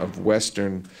participation of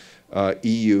Western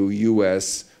EU,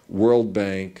 US, World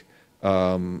Bank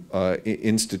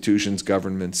institutions,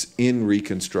 governments in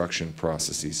reconstruction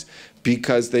processes,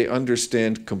 because they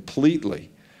understand completely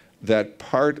that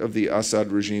part of the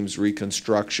Assad regime's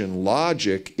reconstruction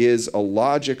logic is a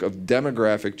logic of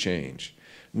demographic change,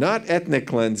 not ethnic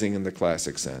cleansing in the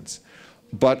classic sense,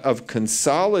 but of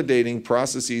consolidating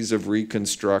processes of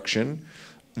reconstruction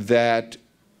that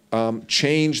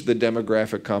changed the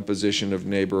demographic composition of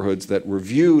neighborhoods that were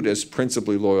viewed as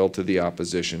principally loyal to the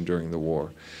opposition during the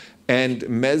war. And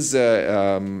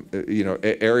Mezza,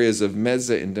 areas of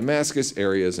Mezza in Damascus,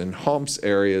 areas in Homs,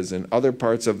 areas in other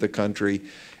parts of the country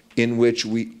in which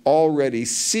we already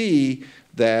see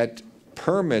that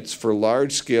permits for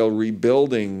large-scale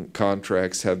rebuilding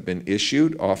contracts have been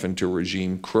issued, often to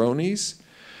regime cronies,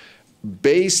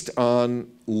 based on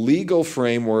legal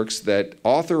frameworks that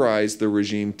authorize the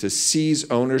regime to seize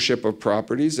ownership of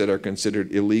properties that are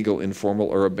considered illegal, informal,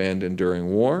 or abandoned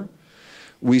during war.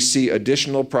 We see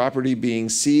additional property being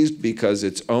seized because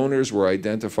its owners were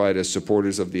identified as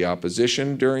supporters of the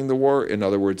opposition during the war, in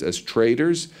other words, as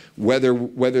traitors,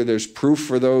 whether there's proof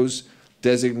for those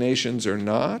designations or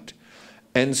not.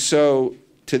 And so,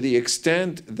 to the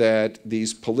extent that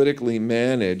these politically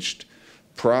managed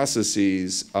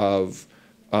processes of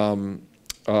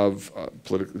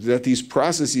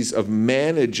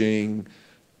managing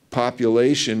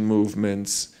population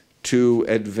movements to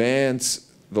advance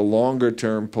the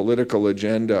longer-term political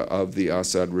agenda of the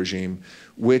Assad regime,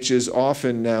 which is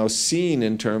often now seen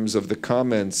in terms of the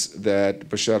comments that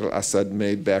Bashar al-Assad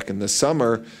made back in the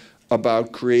summer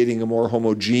about creating a more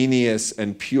homogeneous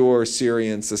and pure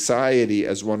Syrian society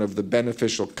as one of the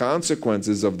beneficial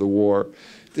consequences of the war.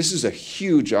 This is a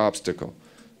huge obstacle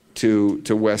to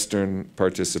Western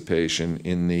participation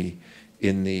in the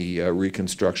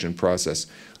reconstruction process.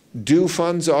 Do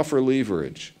funds offer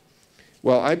leverage?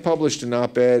 Well, I published an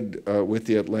op-ed with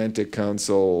the Atlantic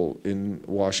Council in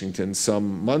Washington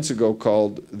some months ago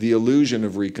called The Illusion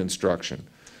of Reconstruction,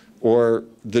 or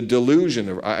The Delusion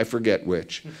of, I forget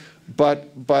which. But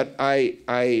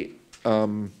I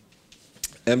am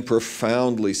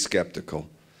profoundly skeptical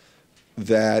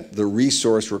that the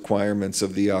resource requirements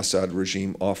of the Assad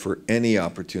regime offer any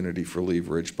opportunity for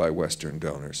leverage by Western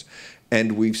donors.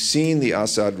 And we've seen the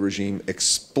Assad regime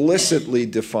explicitly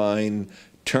define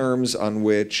terms on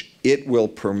which it will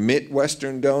permit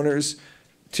Western donors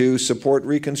to support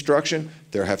reconstruction.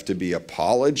 There have to be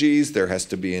apologies. There has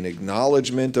to be an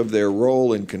acknowledgement of their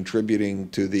role in contributing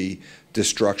to the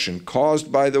destruction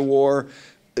caused by the war.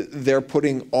 They're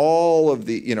putting all of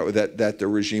the, that the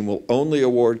regime will only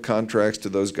award contracts to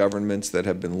those governments that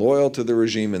have been loyal to the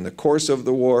regime in the course of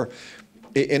the war.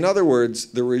 In other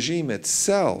words, the regime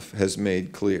itself has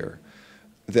made clear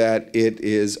that it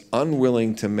is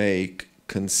unwilling to make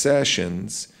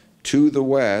concessions to the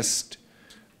West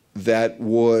that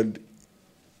would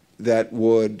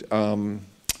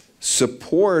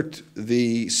support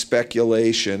the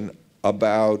speculation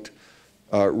about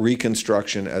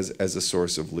reconstruction as a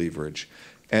source of leverage.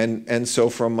 And so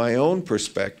from my own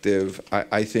perspective,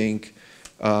 I think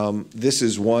this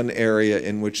is one area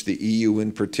in which the EU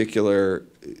in particular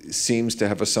seems to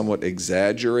have a somewhat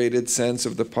exaggerated sense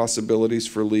of the possibilities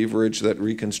for leverage that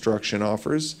reconstruction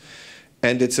offers.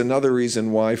 And it's another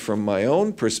reason why, from my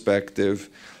own perspective,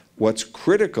 what's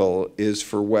critical is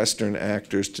for Western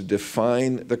actors to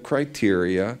define the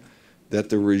criteria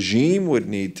that the regime would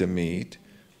need to meet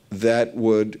that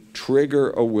would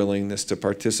trigger a willingness to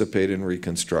participate in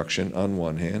reconstruction on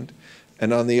one hand,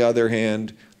 and on the other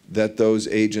hand, that those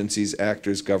agencies,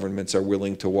 actors, governments are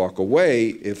willing to walk away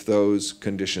if those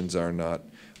conditions are not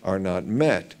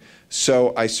met.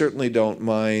 So I certainly don't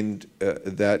mind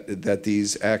that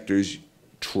these actors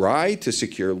try to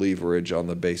secure leverage on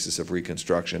the basis of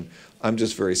reconstruction, I'm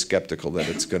just very skeptical that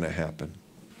it's going to happen.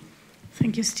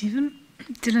 Thank you, Stephen.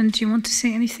 Dylan, do you want to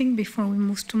say anything before we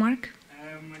move to Marc?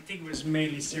 I think it was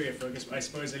mainly Syria focused, but I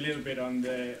suppose a little bit on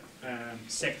the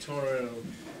sectoral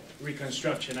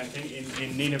reconstruction. I think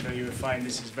in Nineveh you will find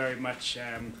this is very much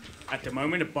at the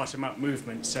moment a bottom-up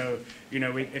movement. So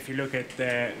if you look at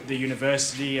the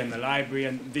university and the library,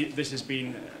 and this has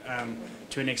been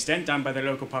to an extent done by the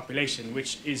local population,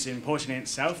 which is important in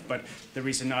itself. But the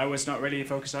reason I was not really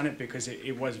focused on it because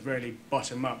it was really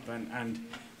bottom-up, and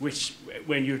which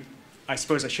I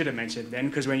suppose I should have mentioned then,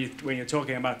 because when you're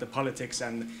talking about the politics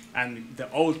and the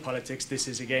old politics, this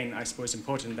is again, I suppose,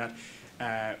 important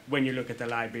that when you look at the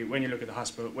library, when you look at the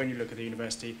hospital, when you look at the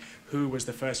university, who was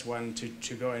the first one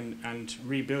to go and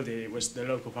rebuild it? It was the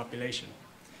local population.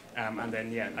 And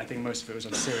then, yeah, I think most of it was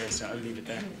on Syria, so I'll leave it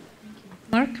there.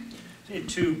 Marc?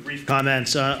 Two brief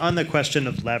comments on the question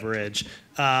of leverage.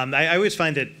 I always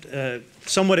find it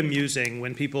somewhat amusing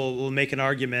when people will make an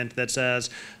argument that says,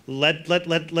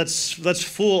 let's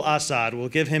fool Assad, we'll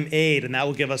give him aid, and that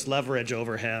will give us leverage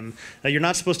over him. You're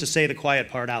not supposed to say the quiet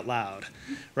part out loud,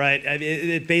 right?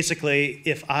 Basically,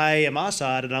 if I am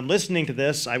Assad and I'm listening to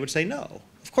this, I would say no.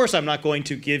 Of course, I'm not going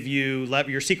to give you,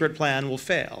 your secret plan will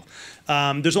fail.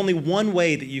 There's only one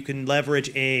way that you can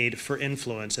leverage aid for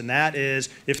influence, and that is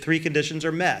if three conditions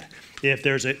are met. If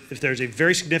there's a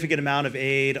very significant amount of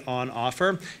aid on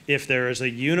offer, if there is a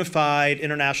unified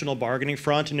international bargaining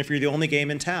front, and if you're the only game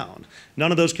in town.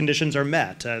 None of those conditions are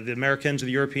met. The Americans and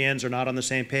the Europeans are not on the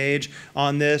same page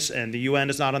on this, and the UN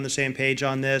is not on the same page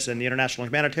on this, and the international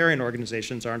humanitarian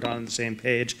organizations aren't on the same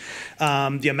page.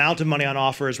 The amount of money on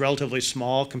offer is relatively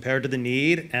small compared to the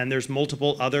need, and there's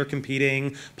multiple other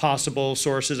competing possible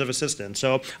sources of assistance.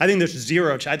 So I think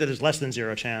there's less than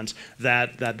zero chance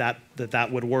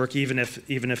that would work, even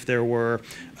if there were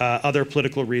other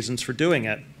political reasons for doing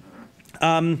it.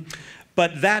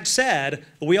 But that said,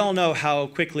 we all know how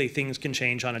quickly things can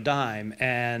change on a dime,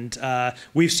 and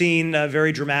we've seen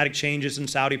very dramatic changes in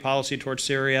Saudi policy towards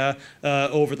Syria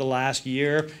over the last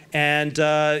year. And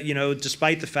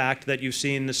despite the fact that you've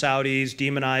seen the Saudis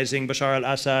demonizing Bashar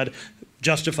al-Assad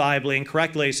justifiably and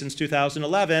correctly since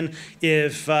 2011,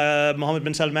 if Mohammed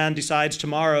bin Salman decides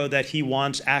tomorrow that he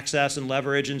wants access and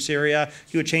leverage in Syria,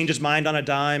 he would change his mind on a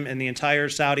dime, and the entire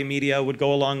Saudi media would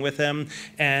go along with him,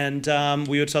 and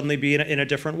we would suddenly be in a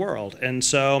different world. And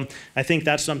so I think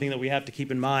that's something that we have to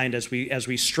keep in mind as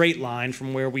we straight line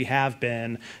from where we have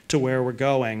been to where we're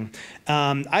going.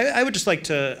 I would just like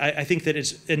to, I think that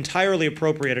it's entirely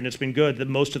appropriate, and it's been good that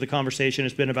most of the conversation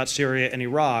has been about Syria and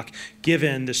Iraq,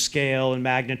 given the scale and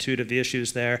magnitude of the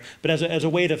issues there. But as a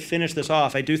way to finish this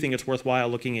off, I do think it's worthwhile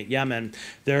looking at Yemen.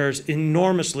 There's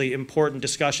enormously important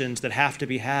discussions that have to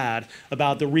be had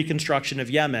about the reconstruction of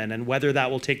Yemen and whether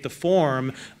that will take the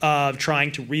form of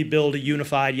trying to rebuild a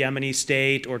unified Yemeni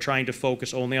state or trying to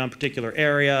focus only on particular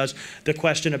areas. The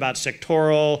question about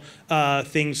sectoral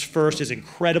things first is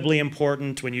incredibly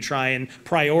important when you try and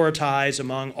prioritize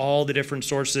among all the different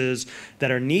sources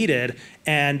that are needed.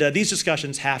 And these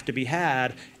discussions have to be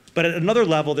had. But at another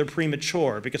level, they're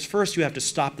premature, because first you have to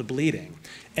stop the bleeding.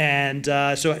 And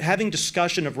so having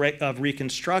discussion of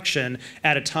reconstruction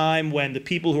at a time when the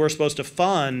people who are supposed to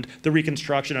fund the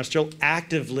reconstruction are still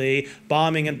actively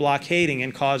bombing and blockading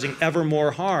and causing ever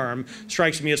more harm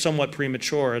strikes me as somewhat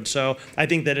premature. And so I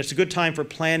think that it's a good time for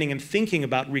planning and thinking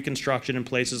about reconstruction in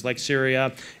places like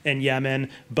Syria and Yemen.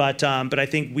 But I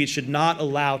think we should not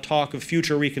allow talk of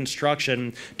future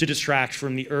reconstruction to distract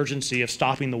from the urgency of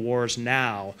stopping the wars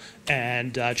now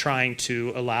and trying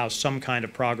to allow some kind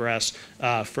of progress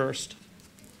first.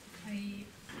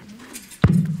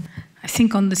 I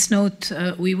think on this note,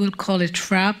 we will call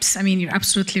it wraps. I mean, you're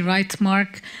absolutely right,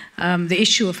 Marc. The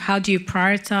issue of how do you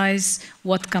prioritize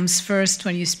what comes first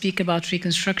when you speak about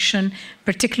reconstruction,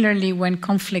 particularly when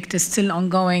conflict is still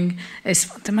ongoing, is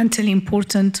fundamentally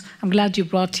important. I'm glad you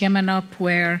brought Yemen up,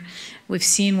 where we've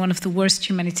seen one of the worst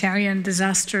humanitarian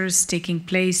disasters taking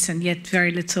place, and yet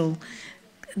very little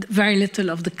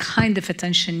of the kind of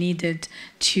attention needed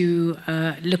to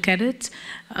look at it.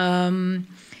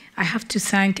 I have to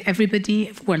thank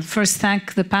everybody. Well, first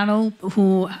thank the panel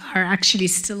who are actually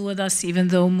still with us, even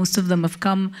though most of them have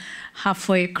come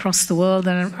halfway across the world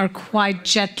and are quite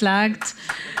jet-lagged.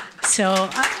 So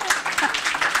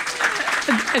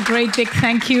a great big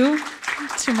thank you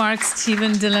to Marc,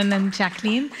 Stephen, Dylan, and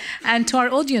Jacqueline, and to our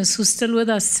audience who's still with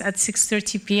us at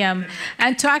 6:30 p.m.,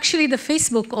 and to actually the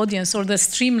Facebook audience or the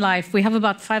stream live. We have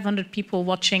about 500 people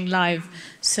watching live,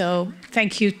 so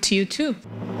thank you to you too.